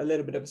talked about, a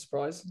little bit of a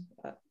surprise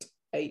at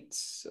 8,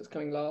 so it's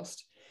coming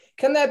last.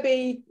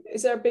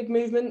 Is there a big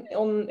movement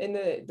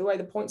in the way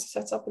the points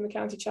are set up in the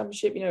county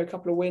championship? You know, a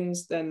couple of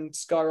wins, then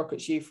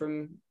skyrockets you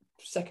from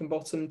second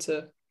bottom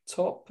to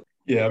top.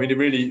 Yeah, I mean,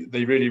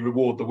 they really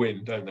reward the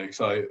win, don't they?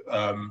 So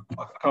I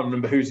can't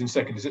remember who's in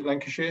second. Is it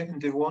Lancashire in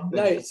Div 1?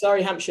 No,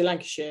 Surrey, Hampshire,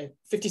 Lancashire.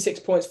 56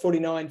 points,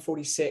 49,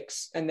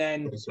 46. And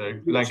then... So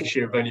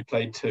Lancashire have only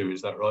played 2,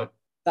 is that right?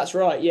 That's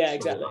right, yeah,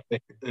 exactly. So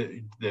I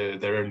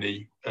think they're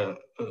only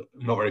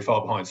not very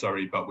far behind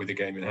Surrey, but with a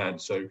game in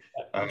hand. So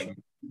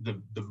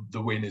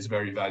the win is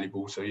very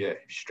valuable. So yeah, if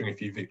you string a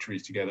few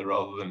victories together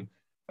rather than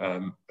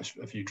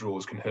a few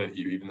draws can hurt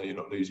you, even though you're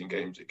not losing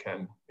games, it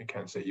can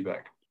set you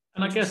back.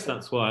 And I guess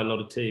that's why a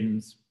lot of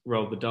teams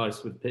roll the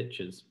dice with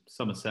pitches.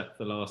 Somerset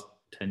for the last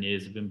 10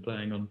 years have been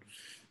playing on,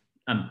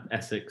 and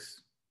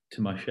Essex,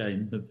 to my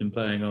shame, have been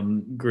playing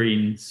on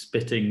green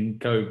spitting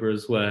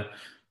cobras where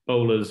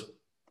bowlers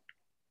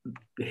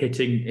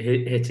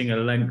hitting a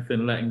length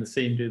and letting the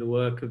seam do the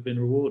work have been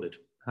rewarded.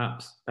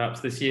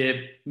 Perhaps this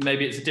year,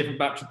 maybe it's a different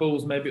batch of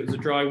balls, maybe it was a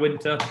dry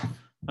winter.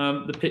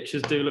 The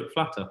pitches do look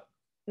flatter.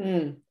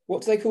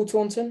 What do they call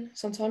Taunton?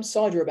 Sometimes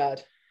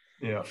Hyderabad.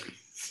 Yeah.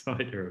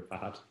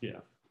 Hyderabad, yeah.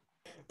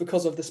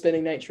 Because of the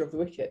spinning nature of the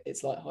wicket,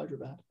 it's like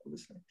Hyderabad,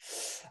 obviously.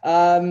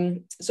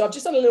 So I've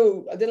just done a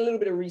little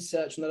bit of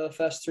research on the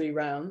first 3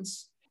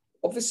 rounds.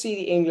 Obviously,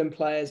 the England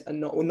players are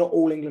not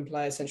all England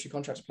players, century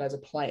contracts players are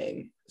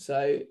playing.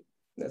 So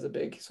there's a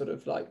big sort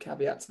of like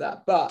caveat to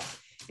that. But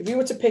if we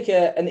were to pick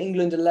an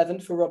England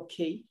 11 for Rob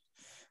Key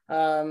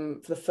for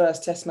the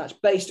first test match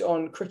based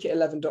on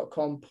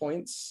cricket11.com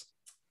points,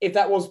 if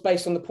that was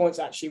based on the points,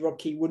 actually, Rob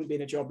Key wouldn't be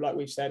in a job, like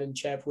we've said, and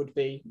Chev would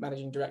be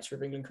managing director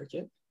of England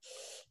cricket.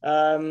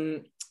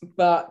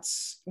 But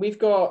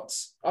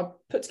I've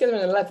put together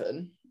an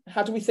 11.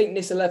 How do we think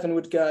this 11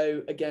 would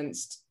go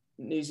against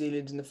New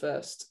Zealand in the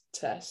first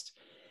test?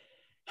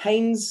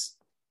 Haynes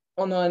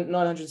on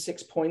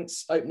 906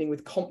 points, opening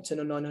with Compton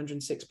on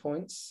 906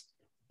 points.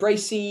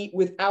 Bracey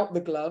without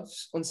the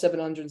gloves on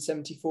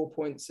 774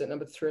 points at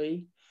number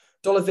 3.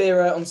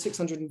 D'Oliveira on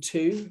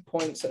 602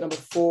 points at number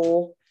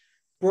 4.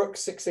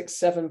 Brooks,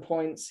 667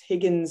 points.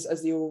 Higgins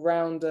as the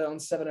all-rounder on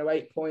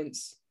 708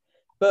 points.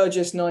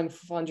 Burgess,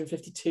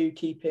 952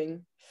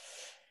 keeping.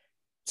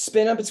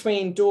 Spinner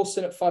between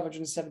Dawson at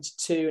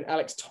 572 and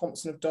Alex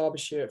Thompson of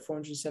Derbyshire at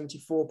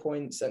 474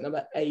 points at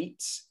number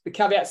 8. The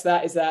caveat to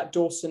that is that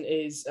Dawson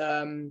is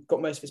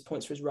got most of his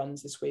points for his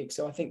runs this week.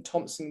 So I think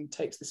Thompson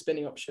takes the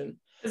spinning option.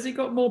 Has he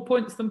got more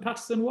points than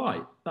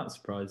Patterson-White? That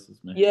surprises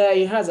me. Yeah,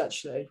 he has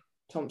actually,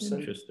 Thompson.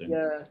 Interesting.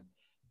 Yeah.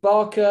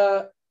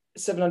 Barker,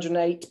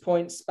 708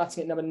 points,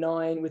 batting at number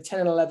 9, with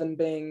 10 and 11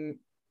 being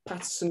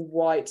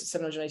Patterson-White at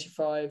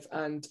 785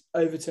 and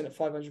Overton at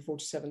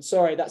 547.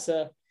 Sorry,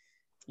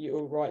 you're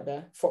all right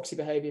there. Foxy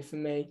behaviour for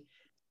me.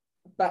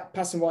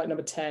 Patterson-White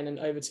number 10 and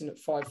Overton at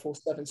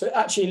 547. So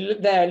actually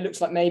there it looks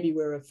like maybe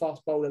we're a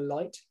fast bowler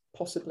light,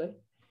 possibly.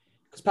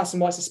 Because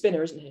Patterson-White's a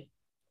spinner, isn't he?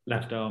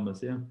 Left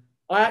armers, yeah.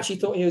 I actually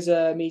thought he was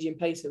a medium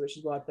pacer, which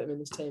is why I put him in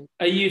this team.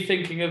 Are you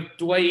thinking of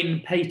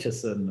Dwayne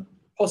Paterson?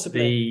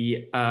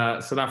 Possibly. The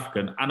South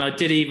African. And I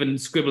did even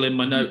scribble in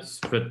my notes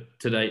for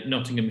today,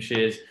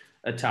 Nottinghamshire's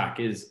attack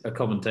is a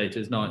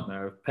commentator's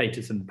nightmare of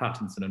Paterson,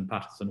 Pattinson and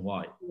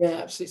Patterson-White.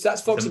 Yeah, absolutely. So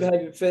that's Foxy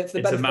behaviour. For the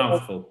it's a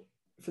mouthful.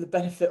 For the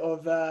benefit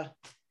of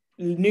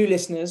new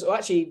listeners, or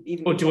actually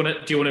even. Or do you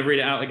want to read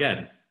it out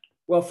again?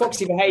 Well,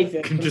 Foxy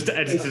Behaviour. Can just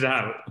edit it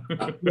out.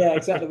 Yeah,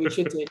 exactly. We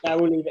should do. No,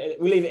 we'll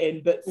leave it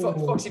in. But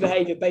Foxy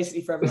Behaviour,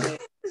 basically for everyone,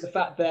 the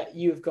fact that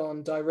you have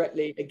gone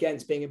directly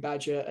against being a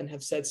Badger and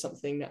have said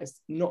something that is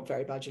not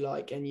very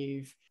Badger-like, and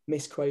you've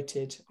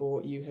misquoted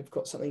or you have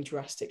got something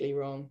drastically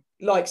wrong,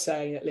 like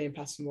saying that Liam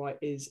Patterson-White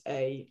is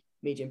a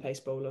medium pace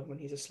bowler when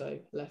he's a slow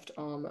left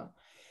armer.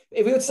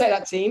 If we were to say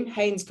that team,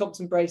 Haynes,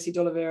 Compton, Bracey,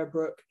 D'Oliveira,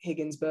 Brooke,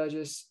 Higgins,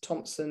 Burgess,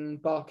 Thompson,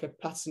 Barker,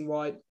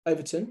 Patterson-White,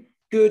 Overton.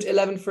 Good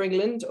 11 for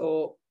England,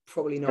 or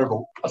probably not?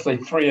 Terrible. I'd say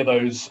 3 of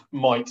those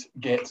might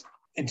get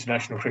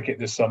international cricket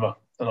this summer,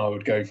 and I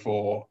would go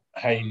for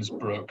Haynes,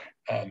 Brooke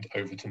and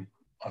Overton.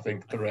 I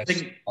think the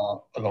rest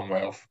are a long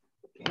way off.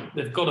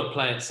 They've got to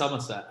play at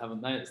Somerset,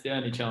 haven't they? It's the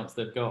only chance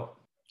they've got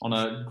on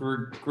a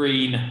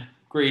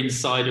green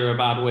side or a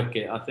bad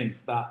wicket. I think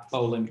that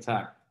bowling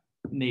attack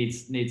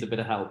needs a bit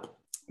of help.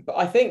 But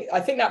I think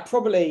that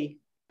probably...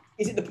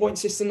 Is it the point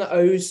system that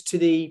owes to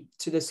the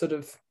sort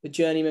of the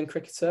journeyman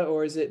cricketer,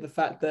 or is it the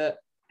fact that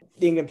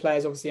the England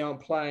players obviously aren't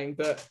playing?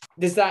 But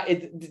does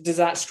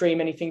that stream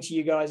anything to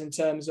you guys in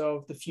terms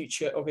of the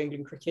future of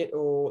England cricket,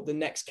 or the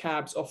next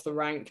cabs off the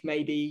rank?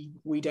 Maybe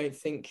we don't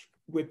think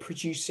we're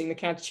producing the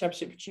county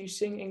championship,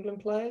 producing England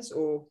players,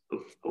 or?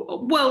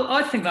 Well,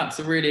 I think that's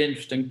a really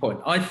interesting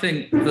point. I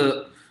think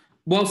that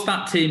whilst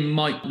that team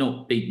might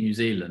not beat New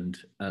Zealand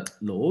at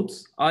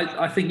Lords,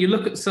 I think you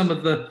look at some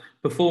of the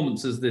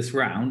performances this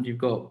round. You've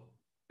got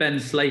Ben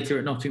Slater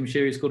at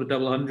Nottinghamshire, who scored a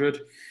double 100.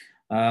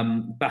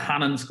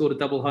 Bahanan scored a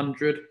double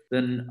 100.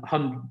 Then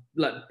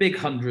big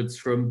hundreds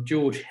from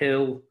George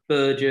Hill,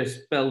 Burgess,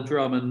 Bell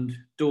Drummond,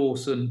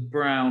 Dawson,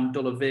 Brown,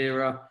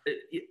 D'Oliveira.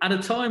 At a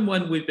time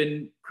when we've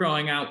been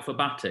crying out for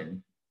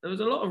batting, there was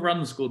a lot of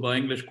runs scored by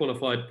English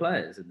qualified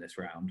players in this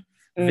round.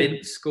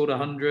 Vince scored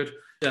 100.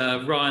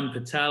 Ryan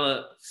Patel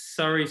at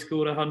Surrey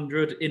scored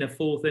 100 in a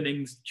fourth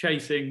innings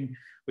chasing,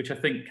 which I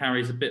think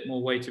carries a bit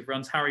more weight of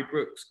runs. Harry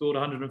Brooks scored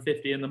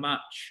 150 in the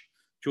match.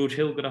 George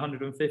Hill got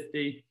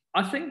 150.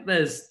 I think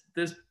there's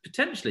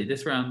potentially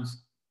this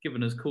round's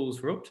given us cause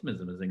for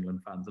optimism as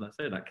England fans, and I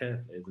say that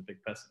carefully as a big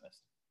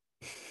pessimist.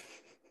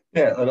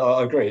 Yeah, and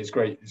I agree. It's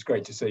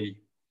great to see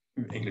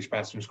English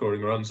batsmen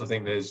scoring runs. I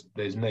think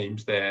there's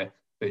names there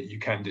that you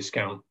can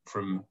discount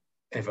from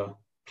ever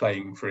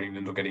playing for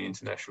England or getting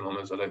international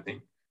honours. I don't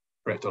think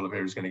Brett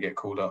D'Oliveira is going to get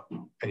called up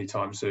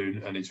anytime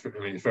soon, and it's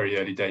very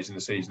early days in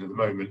the season at the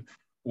moment.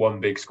 One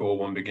big score,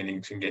 one big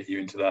innings can get you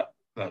into that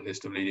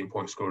list of leading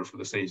point scorers for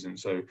the season.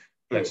 So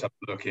let's have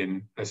a look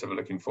in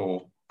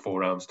 4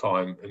 rounds'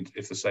 time, and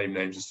if the same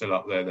names are still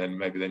up there, then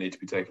maybe they need to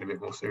be taken a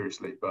bit more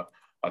seriously. But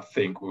I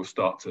think we'll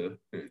start to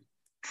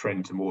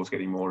trend towards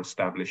getting more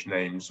established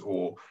names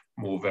or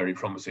more very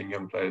promising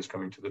young players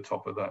coming to the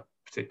top of that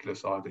particular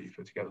side that you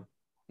put together.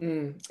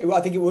 Well,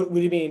 I think it would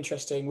be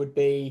interesting would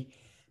be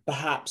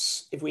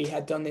perhaps if we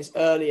had done this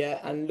earlier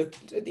and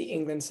looked at the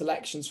England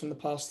selections from the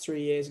past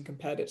 3 years and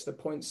compared it to the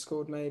points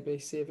scored, maybe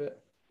see if it.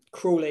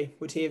 Crawley,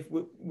 would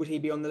he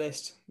be on the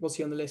list? Was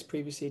he on the list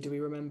previously? Do we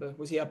remember?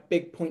 Was he a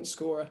big point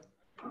scorer?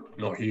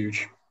 Not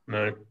huge,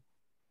 no.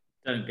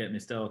 Don't get me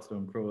started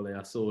on Crawley.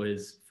 I saw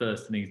his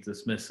first innings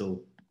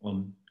dismissal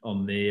on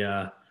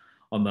the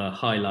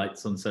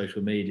highlights on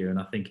social media, and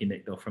I think he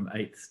nicked off from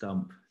 8th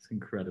stump. It's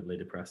incredibly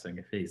depressing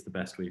if he's the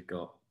best we've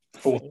got.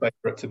 4th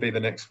favourite to be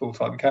the next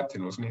full-time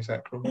captain, wasn't he,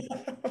 Zach Crawley?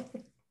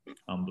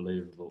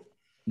 Unbelievable.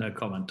 No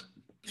comment.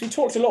 We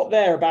talked a lot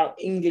there about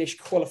English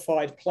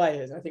qualified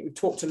players. I think we've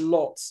talked a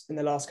lot in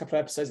the last couple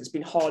of episodes. It's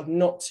been hard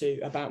not to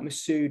about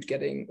Masood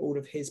getting all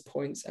of his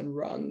points and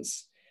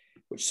runs,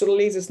 which sort of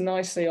leads us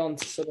nicely on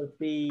to sort of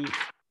the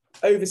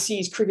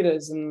overseas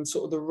cricketers and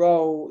sort of the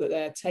role that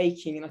they're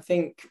taking. And I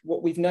think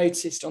what we've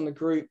noticed on the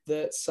group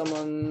that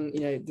someone,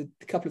 the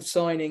couple of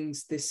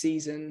signings this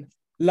season,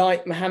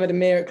 like Mohammed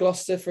Amir at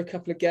Gloucester for a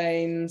couple of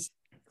games,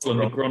 Colin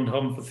de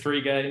Grandhomme for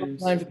 3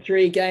 games. For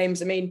 3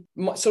 games. I mean,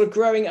 sort of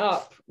growing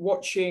up,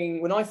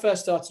 when I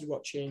first started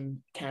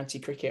watching county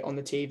cricket on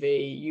the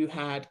TV, you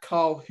had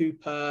Carl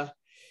Hooper,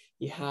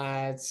 you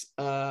had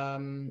a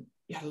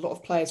lot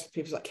of players for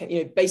people like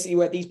Kent, basically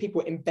where these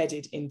people were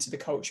embedded into the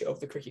culture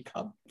of the cricket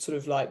club. Sort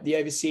of like the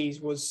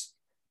overseas was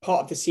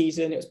part of the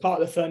season, it was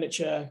part of the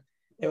furniture,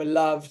 they were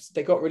loved,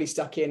 they got really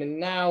stuck in, and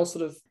now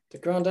sort of de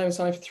Grandhomme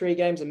signed for 3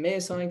 games,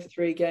 Amir signed for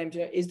 3 games.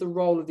 Is the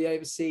role of the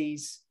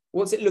overseas...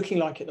 What's it looking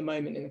like at the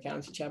moment in the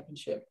county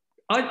championship?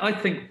 I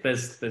think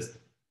there's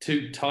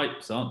 2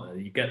 types, aren't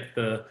there? You get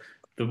the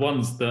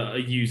ones that are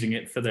using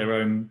it for their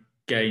own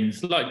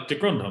gains. Like de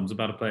Grandhomme's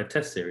about to play a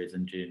test series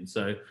in June,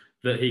 so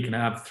that he can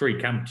have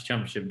 3 county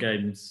championship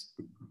games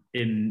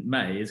in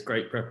May is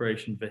great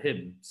preparation for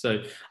him.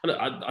 So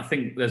I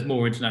think there's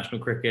more international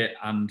cricket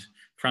and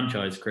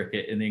franchise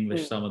cricket in the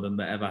English summer than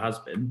there ever has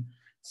been.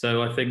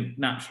 So I think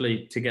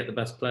naturally to get the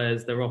best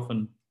players, they're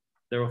often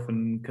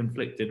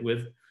conflicted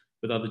with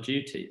other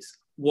duties.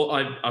 What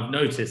I've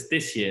noticed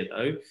this year,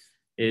 though,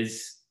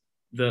 is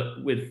that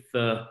with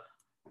I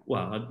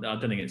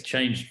don't think it's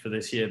changed for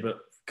this year, but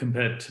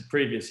compared to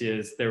previous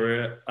years,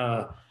 there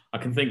are I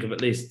can think of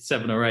at least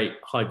 7 or 8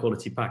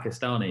 high-quality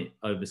Pakistani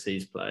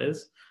overseas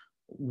players.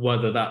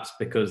 Whether that's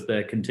because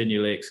they're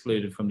continually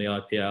excluded from the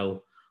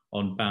IPL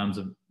on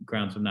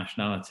grounds of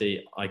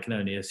nationality, I can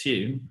only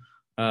assume.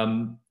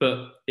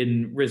 But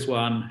in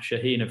Rizwan,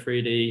 Shaheen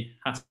Afridi,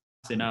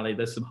 Hassan Ali,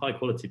 there's some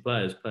high-quality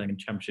players playing in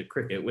Championship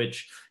cricket,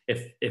 which,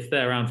 if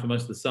they're around for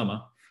most of the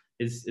summer,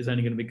 is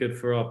only going to be good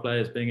for our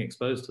players being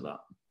exposed to that.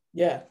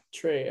 Yeah,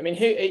 true. I mean,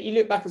 you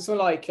look back at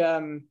someone like,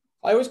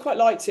 I always quite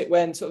liked it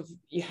when sort of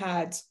you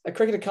had a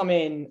cricketer come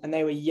in and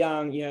they were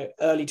young,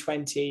 early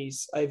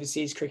 20s,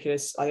 overseas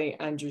cricketers. I think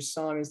Andrew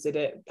Simons did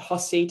it.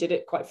 Hussey did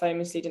it quite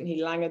famously, didn't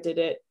he? Langer did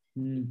it.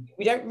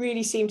 We don't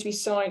really seem to be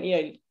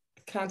signed,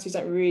 counties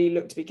don't really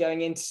look to be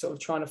going into sort of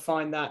trying to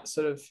find that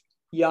sort of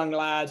young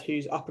lad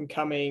who's up and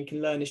coming,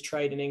 can learn his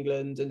trade in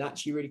England and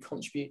actually really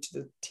contribute to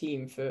the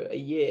team for a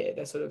year.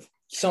 They're sort of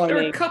signing.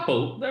 There are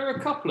a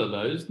couple of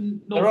those.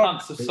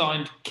 Northants have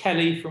signed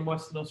Kelly from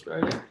Western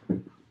Australia.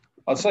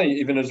 I'd say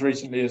even as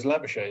recently as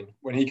Labuschagne,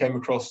 when he came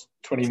across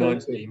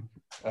 2019,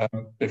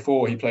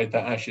 before he played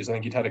that Ashes, I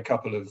think he'd had a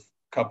couple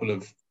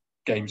of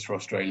games for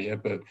Australia,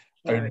 but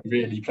only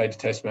really played a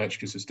Test match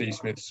because of Steve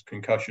Smith's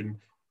concussion.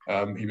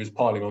 He was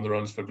piling on the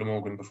runs for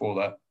Glamorgan before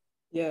that.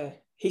 Yeah,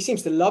 he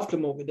seems to love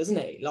Glamorgan, doesn't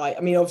he?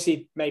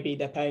 Obviously, maybe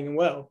they're paying him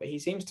well, but he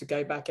seems to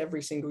go back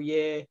every single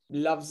year.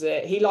 Loves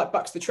it. He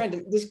bucks the trend.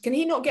 Can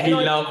he not get?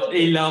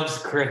 He loves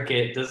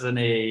cricket, doesn't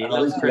he? He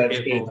loves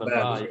cricket all the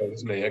time,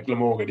 doesn't he? At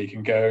Glamorgan, he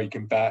can go, he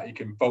can bat, he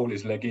can bowl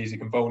his leggies, he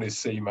can bowl his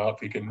seam up,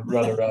 he can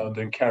run around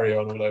and carry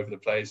on all over the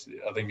place.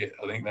 I think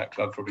that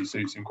club probably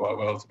suits him quite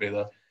well to be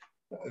the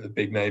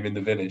big name in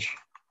the village.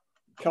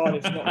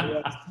 Cardiff's not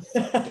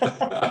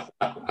the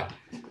worst.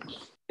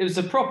 It was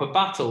a proper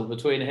battle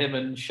between him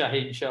and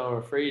Shaheen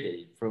Shah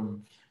Afridi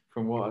from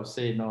what I've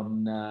seen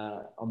on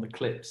the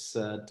clips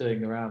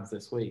doing the rounds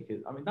this week.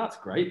 I mean, that's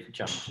great for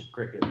Championship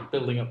cricket,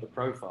 building up the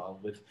profile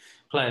with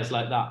players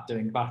like that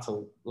doing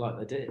battle like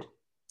they did.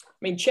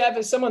 I mean, Chev,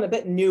 as someone a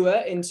bit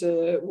newer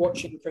into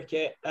watching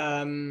cricket,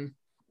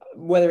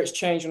 whether it's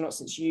changed or not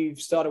since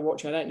you've started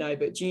watching, I don't know,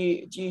 but do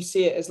you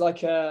see it as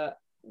like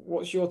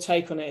what's your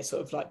take on it?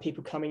 Sort of like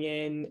people coming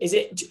in.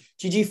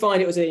 Did you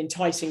find it was an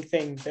enticing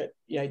thing that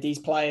these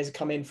players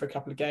come in for a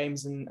couple of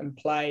games and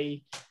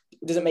play?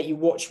 Does it make you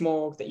watch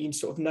more, that you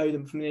sort of know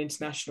them from an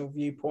international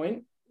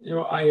viewpoint?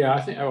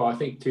 I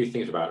think two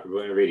things about it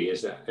really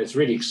is that it's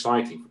really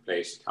exciting for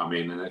players to come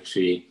in and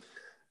actually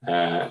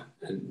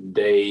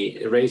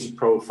they raise the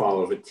profile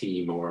of a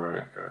team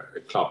or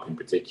a club in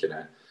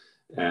particular.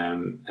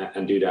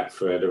 And do that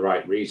for the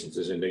right reasons.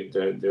 And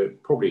they're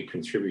probably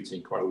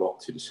contributing quite a lot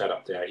to the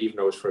setup there, even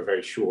though it's for a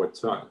very short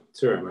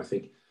term. I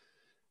think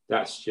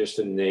that's just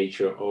the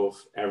nature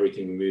of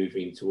everything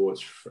moving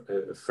towards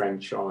a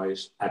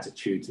franchise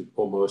attitude to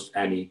almost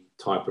any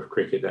type of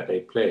cricket that they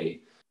play.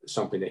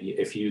 Something that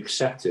if you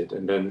accept it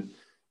and then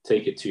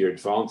take it to your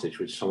advantage,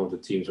 which some of the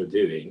teams are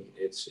doing,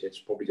 it's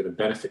probably going to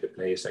benefit the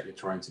players that you're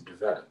trying to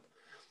develop.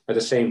 At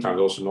the same time,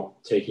 also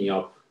not taking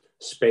up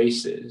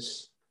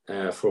spaces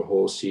for a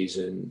whole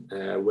season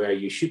where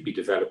you should be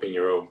developing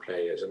your own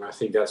players. And I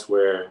think that's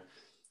where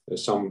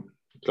some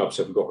clubs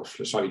have got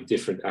slightly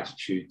different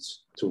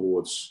attitudes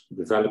towards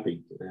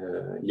developing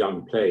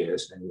young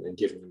players and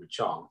giving them a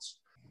chance.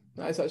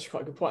 That's actually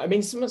quite a good point. I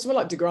mean, someone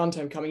like De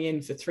Granto coming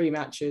in for 3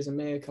 matches and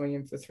Mir coming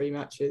in for 3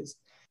 matches.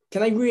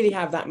 Can they really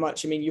have that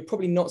much? I mean, you're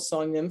probably not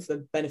signing them for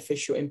the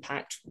beneficial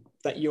impact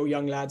that your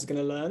young lads are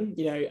going to learn,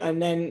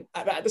 and then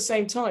at the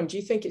same time, do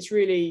you think it's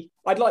really,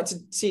 I'd like to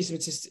see some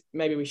statistics,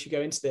 maybe we should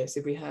go into this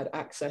if we had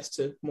access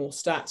to more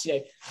stats,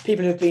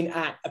 people who've been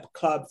at a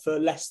club for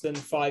less than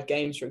 5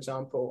 games, for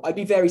example. I'd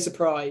be very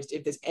surprised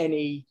if there's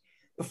any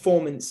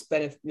performance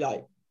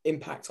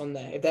impact on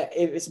there,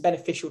 if it's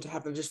beneficial to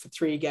have them just for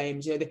 3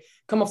 games. They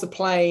come off the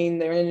plane,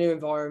 they're in a new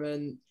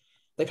environment.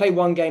 They play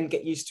 1 game,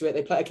 get used to it.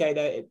 They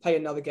play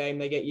another game,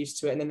 they get used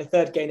to it. And then the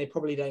 3rd game, they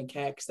probably don't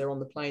care because they're on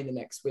the plane the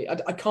next week.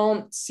 I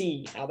can't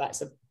see how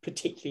that's a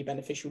particularly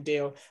beneficial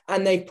deal.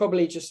 And they've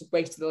probably just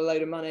wasted a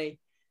load of money.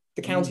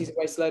 The counties have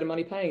wasted a load of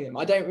money paying them.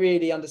 I don't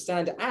really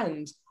understand it.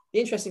 And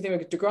the interesting thing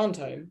with De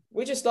Granto,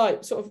 we're just the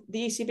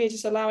ECB is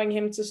just allowing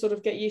him to sort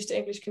of get used to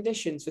English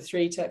conditions for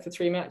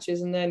 3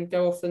 matches and then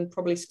go off and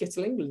probably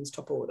skittle England's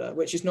top order,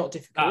 which is not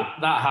difficult.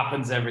 That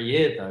happens every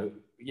year, though.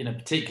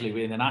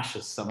 Particularly in an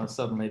Ashes summer,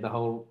 suddenly the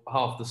whole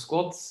half the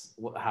squad's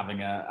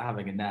having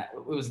a net.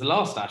 It was the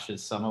last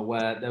Ashes summer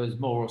where there was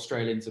more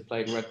Australians who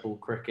played red ball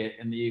cricket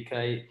in the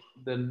UK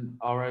than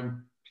our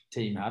own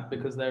team had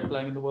because they were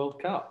playing in the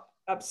World Cup.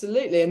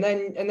 Absolutely, and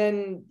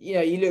then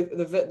you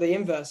look at the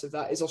inverse of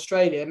that is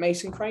Australia.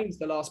 Mason Crane's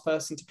the last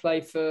person to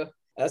play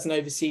as an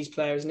overseas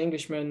player, as an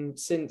Englishman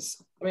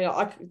since. I mean,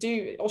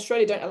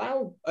 Australia don't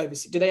allow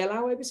overseas? Do they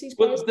allow overseas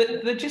players? Well,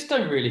 they just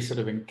don't really sort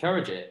of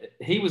encourage it.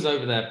 He was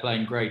over there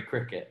playing grade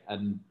cricket,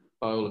 and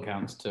by all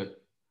accounts took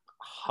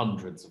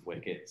hundreds of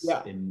wickets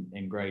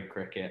in grade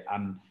cricket,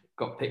 and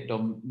got picked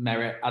on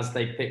merit as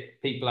they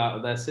pick people out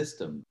of their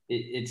system.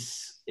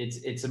 It's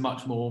a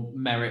much more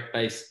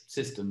merit-based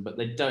system, but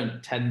they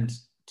don't tend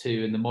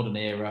to, in the modern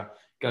era,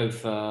 go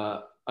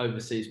for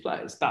overseas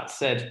players. That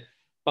said,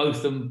 both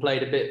of them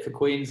played a bit for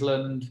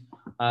Queensland.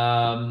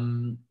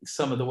 Some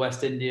of the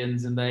West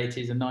Indians in the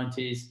 80s and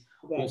 90s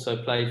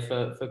also played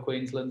for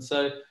Queensland.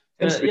 So,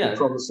 tends to be the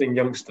promising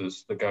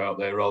youngsters that go out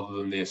there rather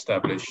than the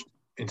established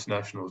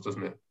internationals,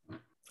 doesn't it?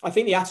 I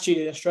think the attitude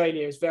in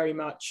Australia is very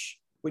much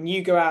when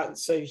you go out.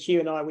 So Hugh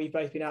and I, we've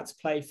both been out to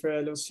play for a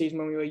little season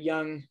when we were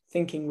young,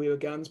 thinking we were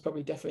guns,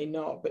 probably definitely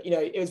not. But,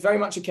 it was very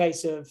much a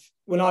case of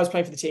when I was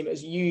playing for the team, it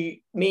was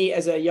me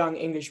as a young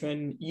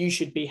Englishman, you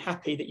should be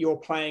happy that you're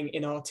playing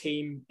in our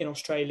team in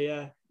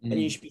Australia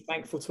and you should be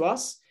thankful to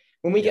us.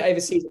 When we get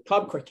overseas at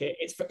club cricket,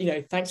 it's,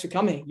 thanks for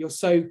coming. We're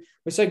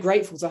so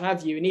grateful to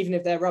have you. And even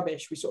if they're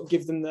rubbish, we sort of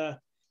give them the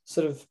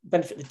sort of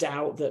benefit of the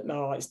doubt that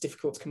no, it's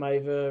difficult to come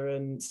over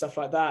and stuff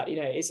like that.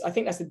 I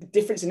think that's the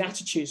difference in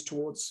attitudes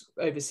towards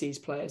overseas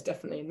players,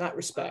 definitely in that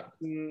respect.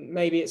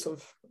 Maybe it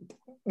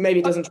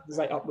doesn't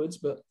translate upwards,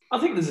 but I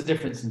think there's a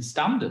difference in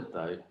standard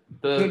though.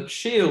 The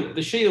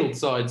Shield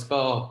sides,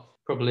 bar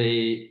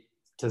probably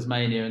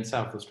Tasmania and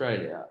South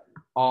Australia,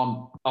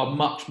 are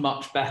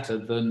much better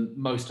than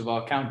most of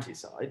our county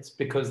sides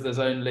because there's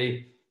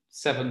only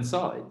 7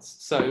 sides.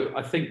 So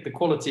I think the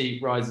quality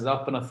rises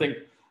up, and I think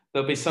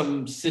there'll be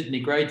some Sydney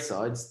grade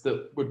sides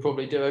that would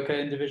probably do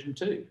okay in Division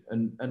 2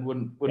 and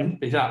wouldn't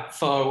be that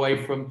far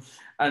away from.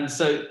 And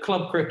so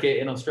club cricket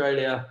in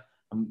Australia,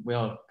 and we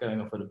are going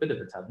off on a bit of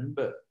a tangent,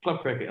 but club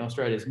cricket in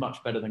Australia is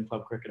much better than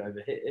club cricket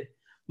over here.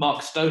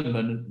 Mark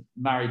Stoneman,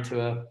 married to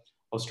an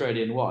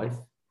Australian wife,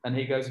 and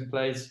he goes and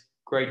plays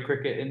grade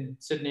cricket in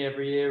Sydney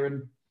every year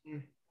and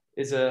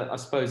I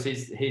suppose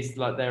he's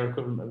like their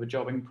equivalent of a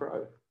jobbing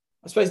pro.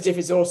 I suppose the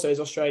difference also is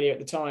Australia at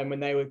the time when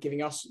they were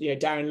giving us,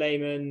 Darren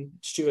Lehman,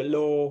 Stuart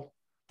Law,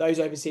 those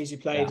overseas who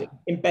played,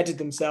 embedded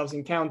themselves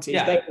in counties.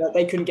 Yeah.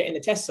 They couldn't get in the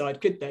test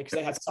side, could they? Because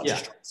they had such a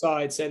strong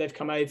side. So they've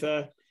come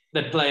over.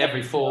 They'd play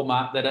every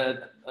format, they'd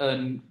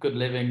earn good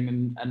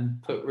living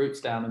and put roots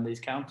down in these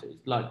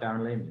counties, like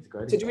Darren Lehman is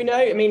great. So do we know,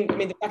 I mean,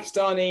 the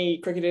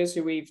Pakistani cricketers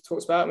who we've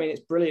talked about, it's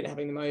brilliant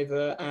having them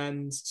over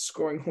and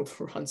scoring all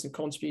the runs and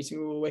contributing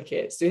all the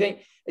wickets. Do you think,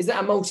 is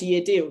that a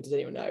multi-year deal, does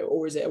anyone know?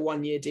 Or is it a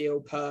 1-year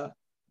deal per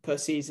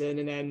season?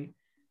 And then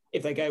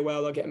if they go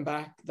well, they'll get them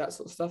back, that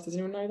sort of stuff. Does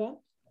anyone know that?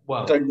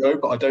 Well, I don't know,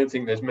 but I don't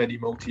think there's many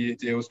multi-year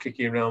deals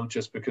kicking around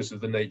just because of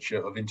the nature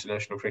of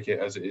international cricket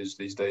as it is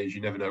these days.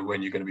 You never know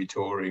when you're going to be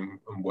touring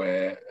and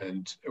where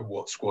and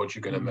what squads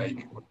you're going to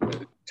make.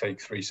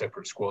 Take 3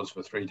 separate squads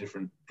for 3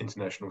 different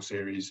international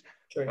series.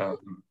 So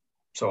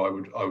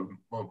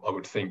I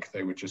would think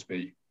they would just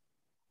be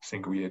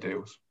single-year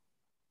deals.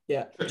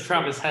 Yeah.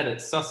 Travis Head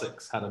at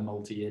Sussex had a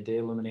multi-year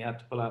deal and then he had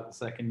to pull out the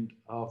second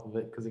half of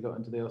it because he got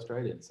into the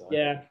Australian side.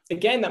 Yeah.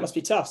 Again, that must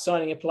be tough,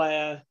 signing a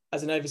player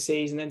as an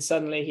overseas and then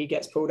suddenly he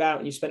gets pulled out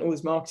and you spent all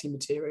this marketing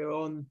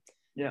material on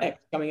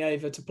X coming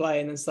over to play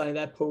and then suddenly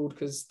they're pulled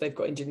because they've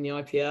got injured in the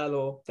IPL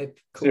or they've...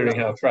 Considering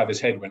how Travis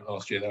Head went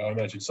last year, though, I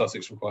imagine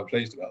Sussex were quite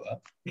pleased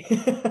about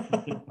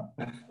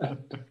that.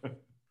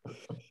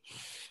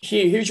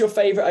 Hugh, who's your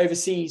favourite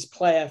overseas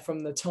player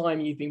from the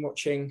time you've been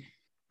watching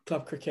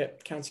club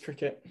cricket, county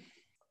cricket?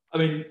 I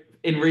mean,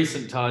 in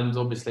recent times,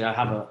 obviously, I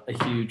have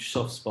a huge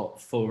soft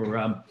spot for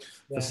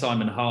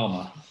Simon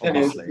Harmer.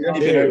 Obviously,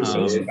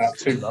 about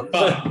 2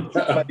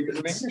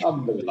 months.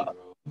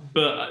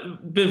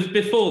 But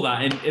before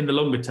that, in the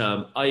longer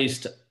term, I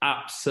used to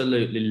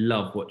absolutely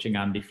love watching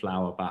Andy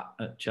Flower bat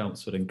at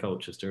Chelmsford and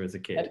Colchester as a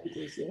kid.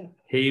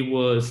 He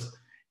was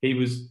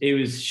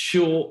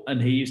short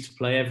and he used to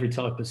play every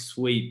type of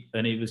sweep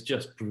and he was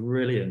just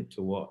brilliant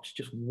to watch.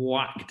 Just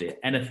whacked it.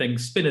 Anything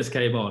spinners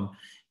came on,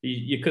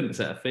 you couldn't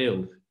set a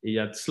field. He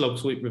had slog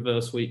sweep,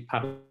 reverse sweep,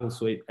 paddle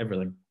sweep,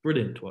 everything.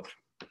 Brilliant to watch.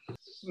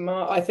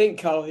 I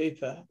think Carl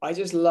Hooper. I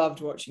just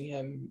loved watching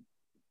him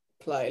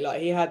play.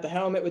 Like he had the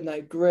helmet with no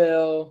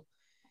grill.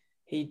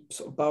 He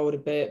sort of bowled a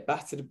bit,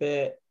 batted a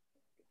bit.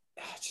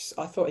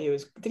 I thought he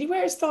was. Did he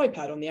wear his thigh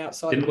pad on the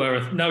outside?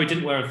 No, he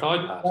didn't wear a thigh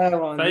pad.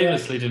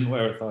 Famously didn't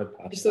wear a thigh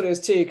pad. I just thought it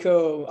was too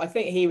cool. I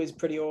think he was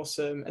pretty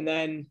awesome. And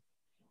then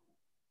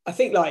I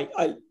think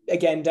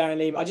Darren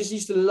Lehman, I just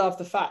used to love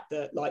the fact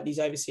that these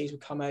overseas would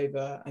come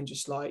over and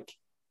just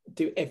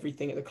do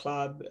everything at the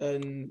club.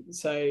 And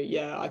so,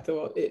 I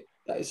thought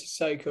that is just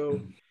so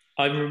cool.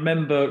 I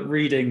remember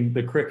reading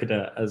The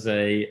Cricketer as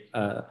a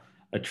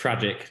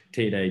tragic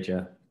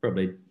teenager,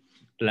 probably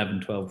 11,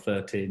 12,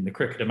 13, The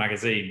Cricketer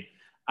magazine.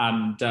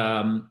 And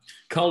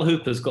Carl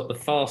Hooper's got the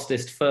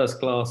fastest first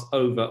class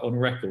over on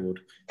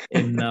record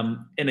in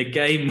a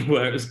game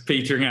where it was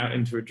petering out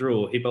into a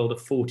draw. He bowled a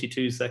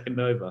 42-second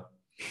over,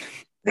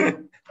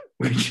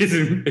 which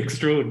is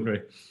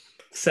extraordinary.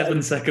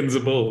 7 seconds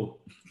a ball.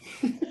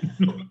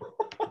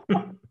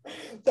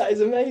 That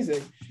is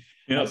amazing.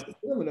 Yeah. That's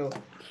phenomenal.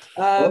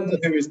 I wonder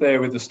who is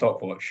there with the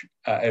stopwatch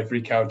at every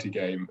county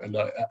game, and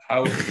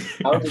how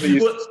do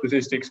these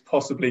statistics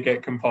possibly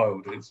get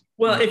compiled?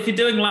 Well, if you're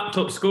doing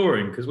laptop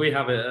scoring, because we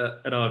have it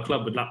at our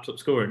club with laptop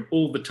scoring,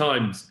 all the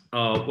times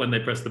are when they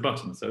press the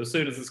button. So as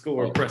soon as the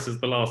scorer presses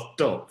the last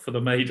dot for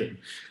the maiden,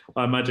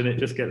 I imagine it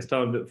just gets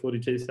timed at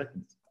 42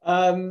 seconds.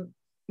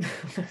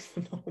 That's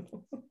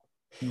phenomenal.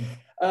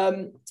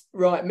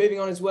 Right, moving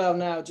on as well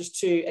now, just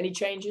to any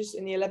changes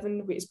in the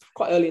 11? It's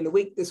quite early in the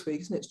week this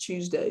week, isn't it? It's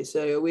Tuesday.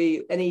 So are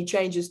we any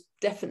changes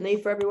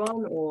definitely for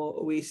everyone, or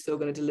are we still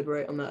going to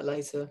deliberate on that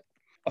later?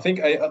 I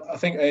think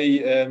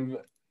I'm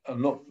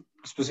not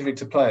specific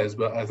to players,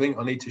 but I think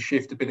I need to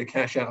shift a bit of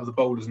cash out of the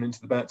bowlers and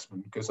into the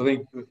batsmen, because I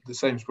think the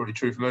same is probably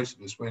true for most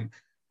of us. When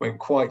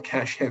quite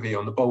cash heavy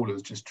on the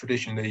bowlers, just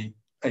traditionally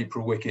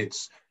April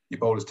wickets, your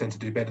bowlers tend to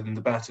do better than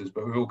the batters,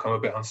 but we've all come a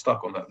bit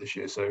unstuck on that this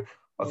year. So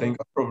I think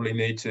I probably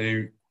need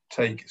to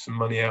take some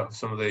money out of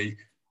some of the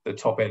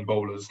top end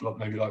bowlers,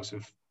 maybe likes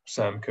of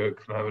Sam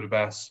Cook, Mohammad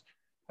Abbas,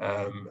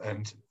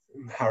 and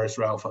Harris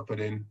Ralph I put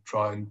in,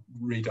 try and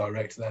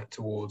redirect that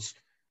towards.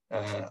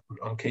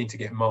 I'm keen to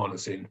get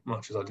Marnus in,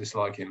 much as I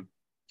dislike him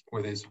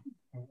with his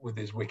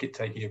wicket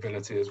taking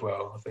ability as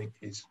well. I think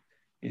he's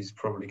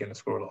probably going to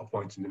score a lot of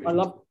points in division.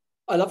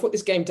 I love what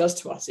this game does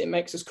to us. It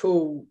makes us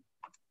call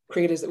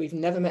cricketers that we've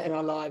never met in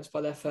our lives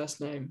by their first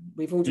name.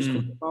 We've all just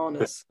called them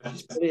Marnus.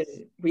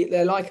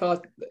 They're like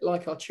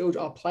our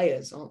children, our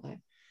players, aren't they?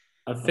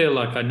 I feel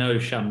like I know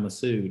Shan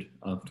Masood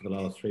after the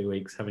last 3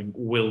 weeks, having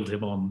willed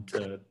him on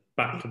to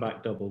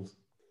back-to-back doubles.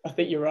 I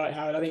think you're right,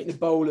 Howard. I think the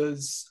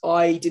bowlers,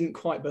 I didn't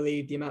quite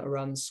believe the amount of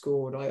runs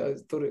scored. I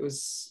thought it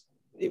was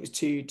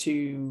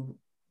too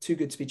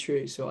good to be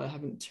true, so I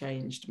haven't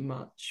changed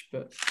much.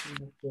 But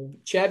do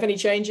you have any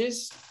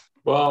changes?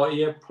 Well,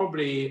 yeah,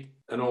 probably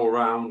an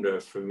all-rounder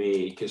for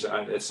me, because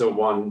it's the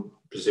one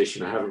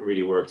position I haven't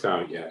really worked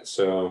out yet.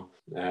 So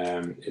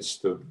that's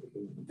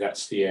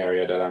the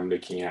area that I'm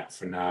looking at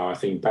for now. I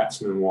think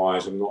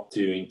batsman-wise, I'm not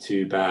doing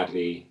too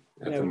badly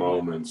at the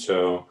moment,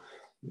 so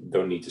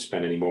don't need to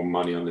spend any more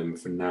money on them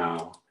for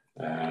now.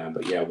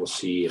 But yeah, we'll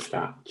see if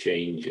that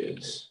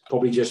changes.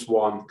 Probably just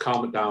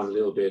calm it down a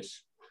little bit.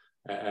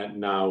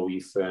 Now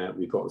we've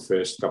got the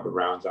first couple of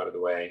rounds out of the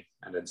way,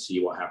 and then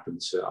see what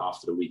happens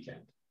after the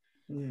weekend.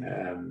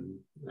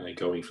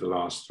 Going for the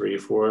last 3 or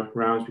 4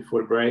 rounds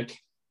before the break.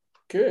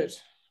 Good.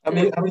 How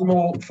many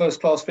more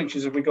first class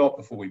fixtures have we got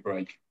before we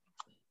break?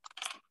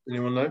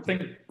 Anyone know? I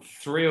think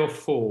 3 or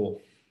 4.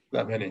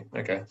 That many?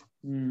 Okay.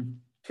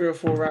 3 or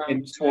 4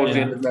 rounds. Towards the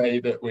end of May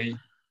that we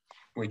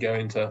go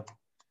into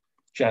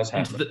Jazz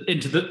Hammer.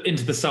 Into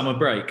the summer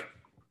break.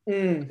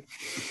 Maybe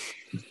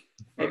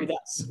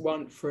that's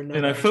one for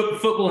another.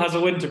 Football has a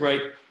winter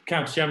break.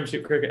 County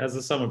Championship cricket has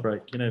a summer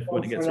break.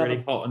 When it gets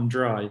really hot and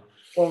dry.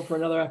 One for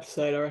another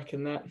episode, I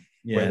reckon that.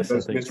 Yeah, the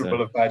most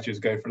miserable of badgers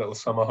go for a little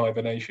summer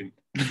hibernation.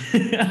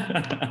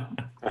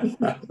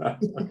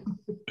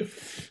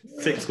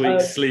 6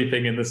 weeks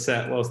sleeping in the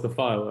set whilst the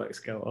fireworks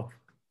go off.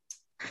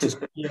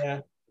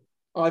 Yeah.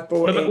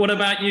 What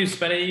about you,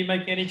 Spenny? Are you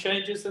making any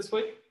changes this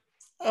week?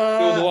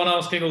 You're the one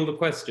asking all the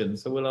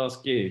questions, so we'll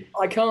ask you.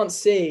 I cannot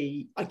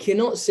see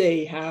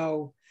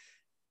how.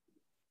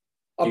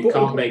 You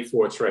can't make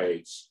 4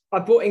 trades.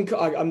 I've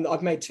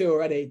made 2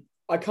 already.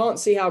 I can't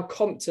see how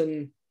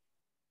Compton.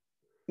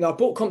 No, I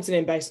bought Compton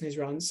in based on his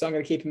runs, so I'm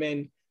going to keep him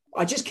in.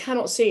 I just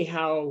cannot see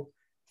how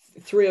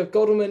 3 of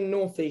Godalming,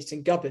 Northeast,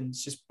 and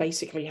Gubbins just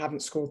basically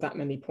haven't scored that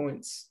many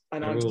points.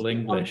 And I'm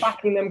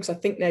backing them because I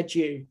think they're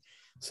due.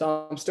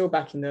 So I'm still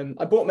backing them.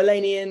 I bought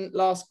Mulaney in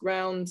last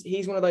round.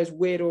 He's one of those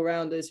weird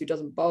all-rounders who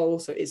doesn't bowl.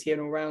 So is he an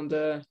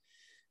all-rounder?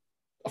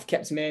 I've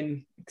kept him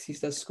in because he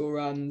does score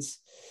runs.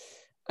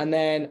 And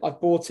then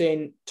I've bought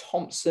in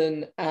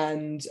Thompson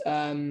and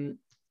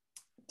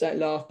don't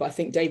laugh, but I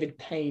think David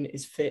Payne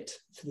is fit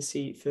for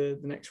the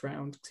next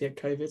round because he had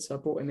COVID. So I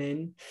brought him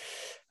in.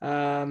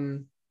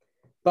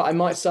 But I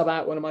might sub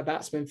out one of my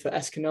batsmen for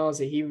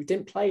Eskenazi. He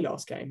didn't play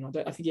last game. I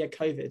think he had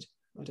COVID.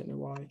 I don't know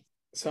why.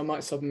 So I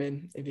might sub him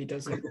in if he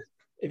doesn't.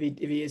 if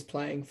he is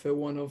playing for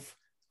one of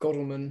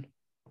Godalming,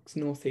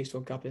 Northeast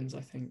or Gubbins,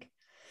 I think.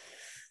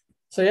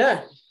 So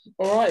yeah,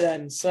 all right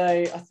then. So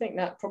I think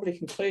that probably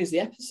concludes the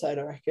episode.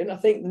 I reckon. I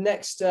think the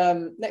next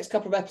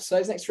couple of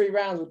episodes, next 3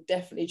 rounds, we'll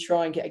definitely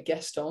try and get a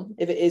guest on.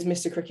 If it is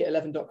Mr.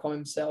 Cricket11.com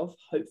himself,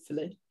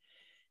 hopefully.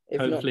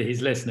 Hopefully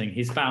he's listening.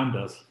 He's found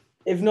us.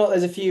 If not,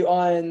 there's a few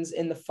irons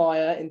in the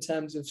fire in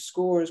terms of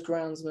scorers,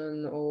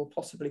 groundsmen, or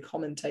possibly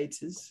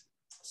commentators.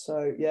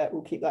 So yeah,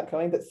 we'll keep that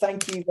going. But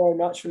thank you very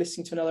much for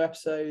listening to another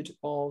episode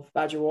of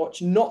Badger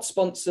Watch. Not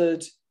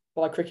sponsored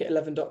by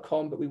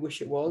Cricket11.com, but we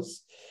wish it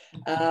was.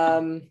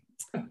 And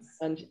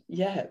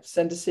yeah,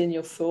 send us in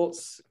your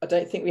thoughts. I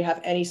don't think we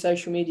have any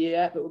social media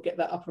yet, but we'll get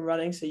that up and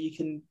running so you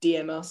can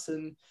DM us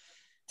and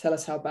tell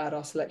us how bad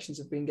our selections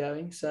have been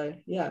going. So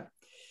yeah,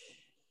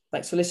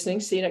 thanks for listening.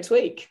 See you next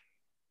week.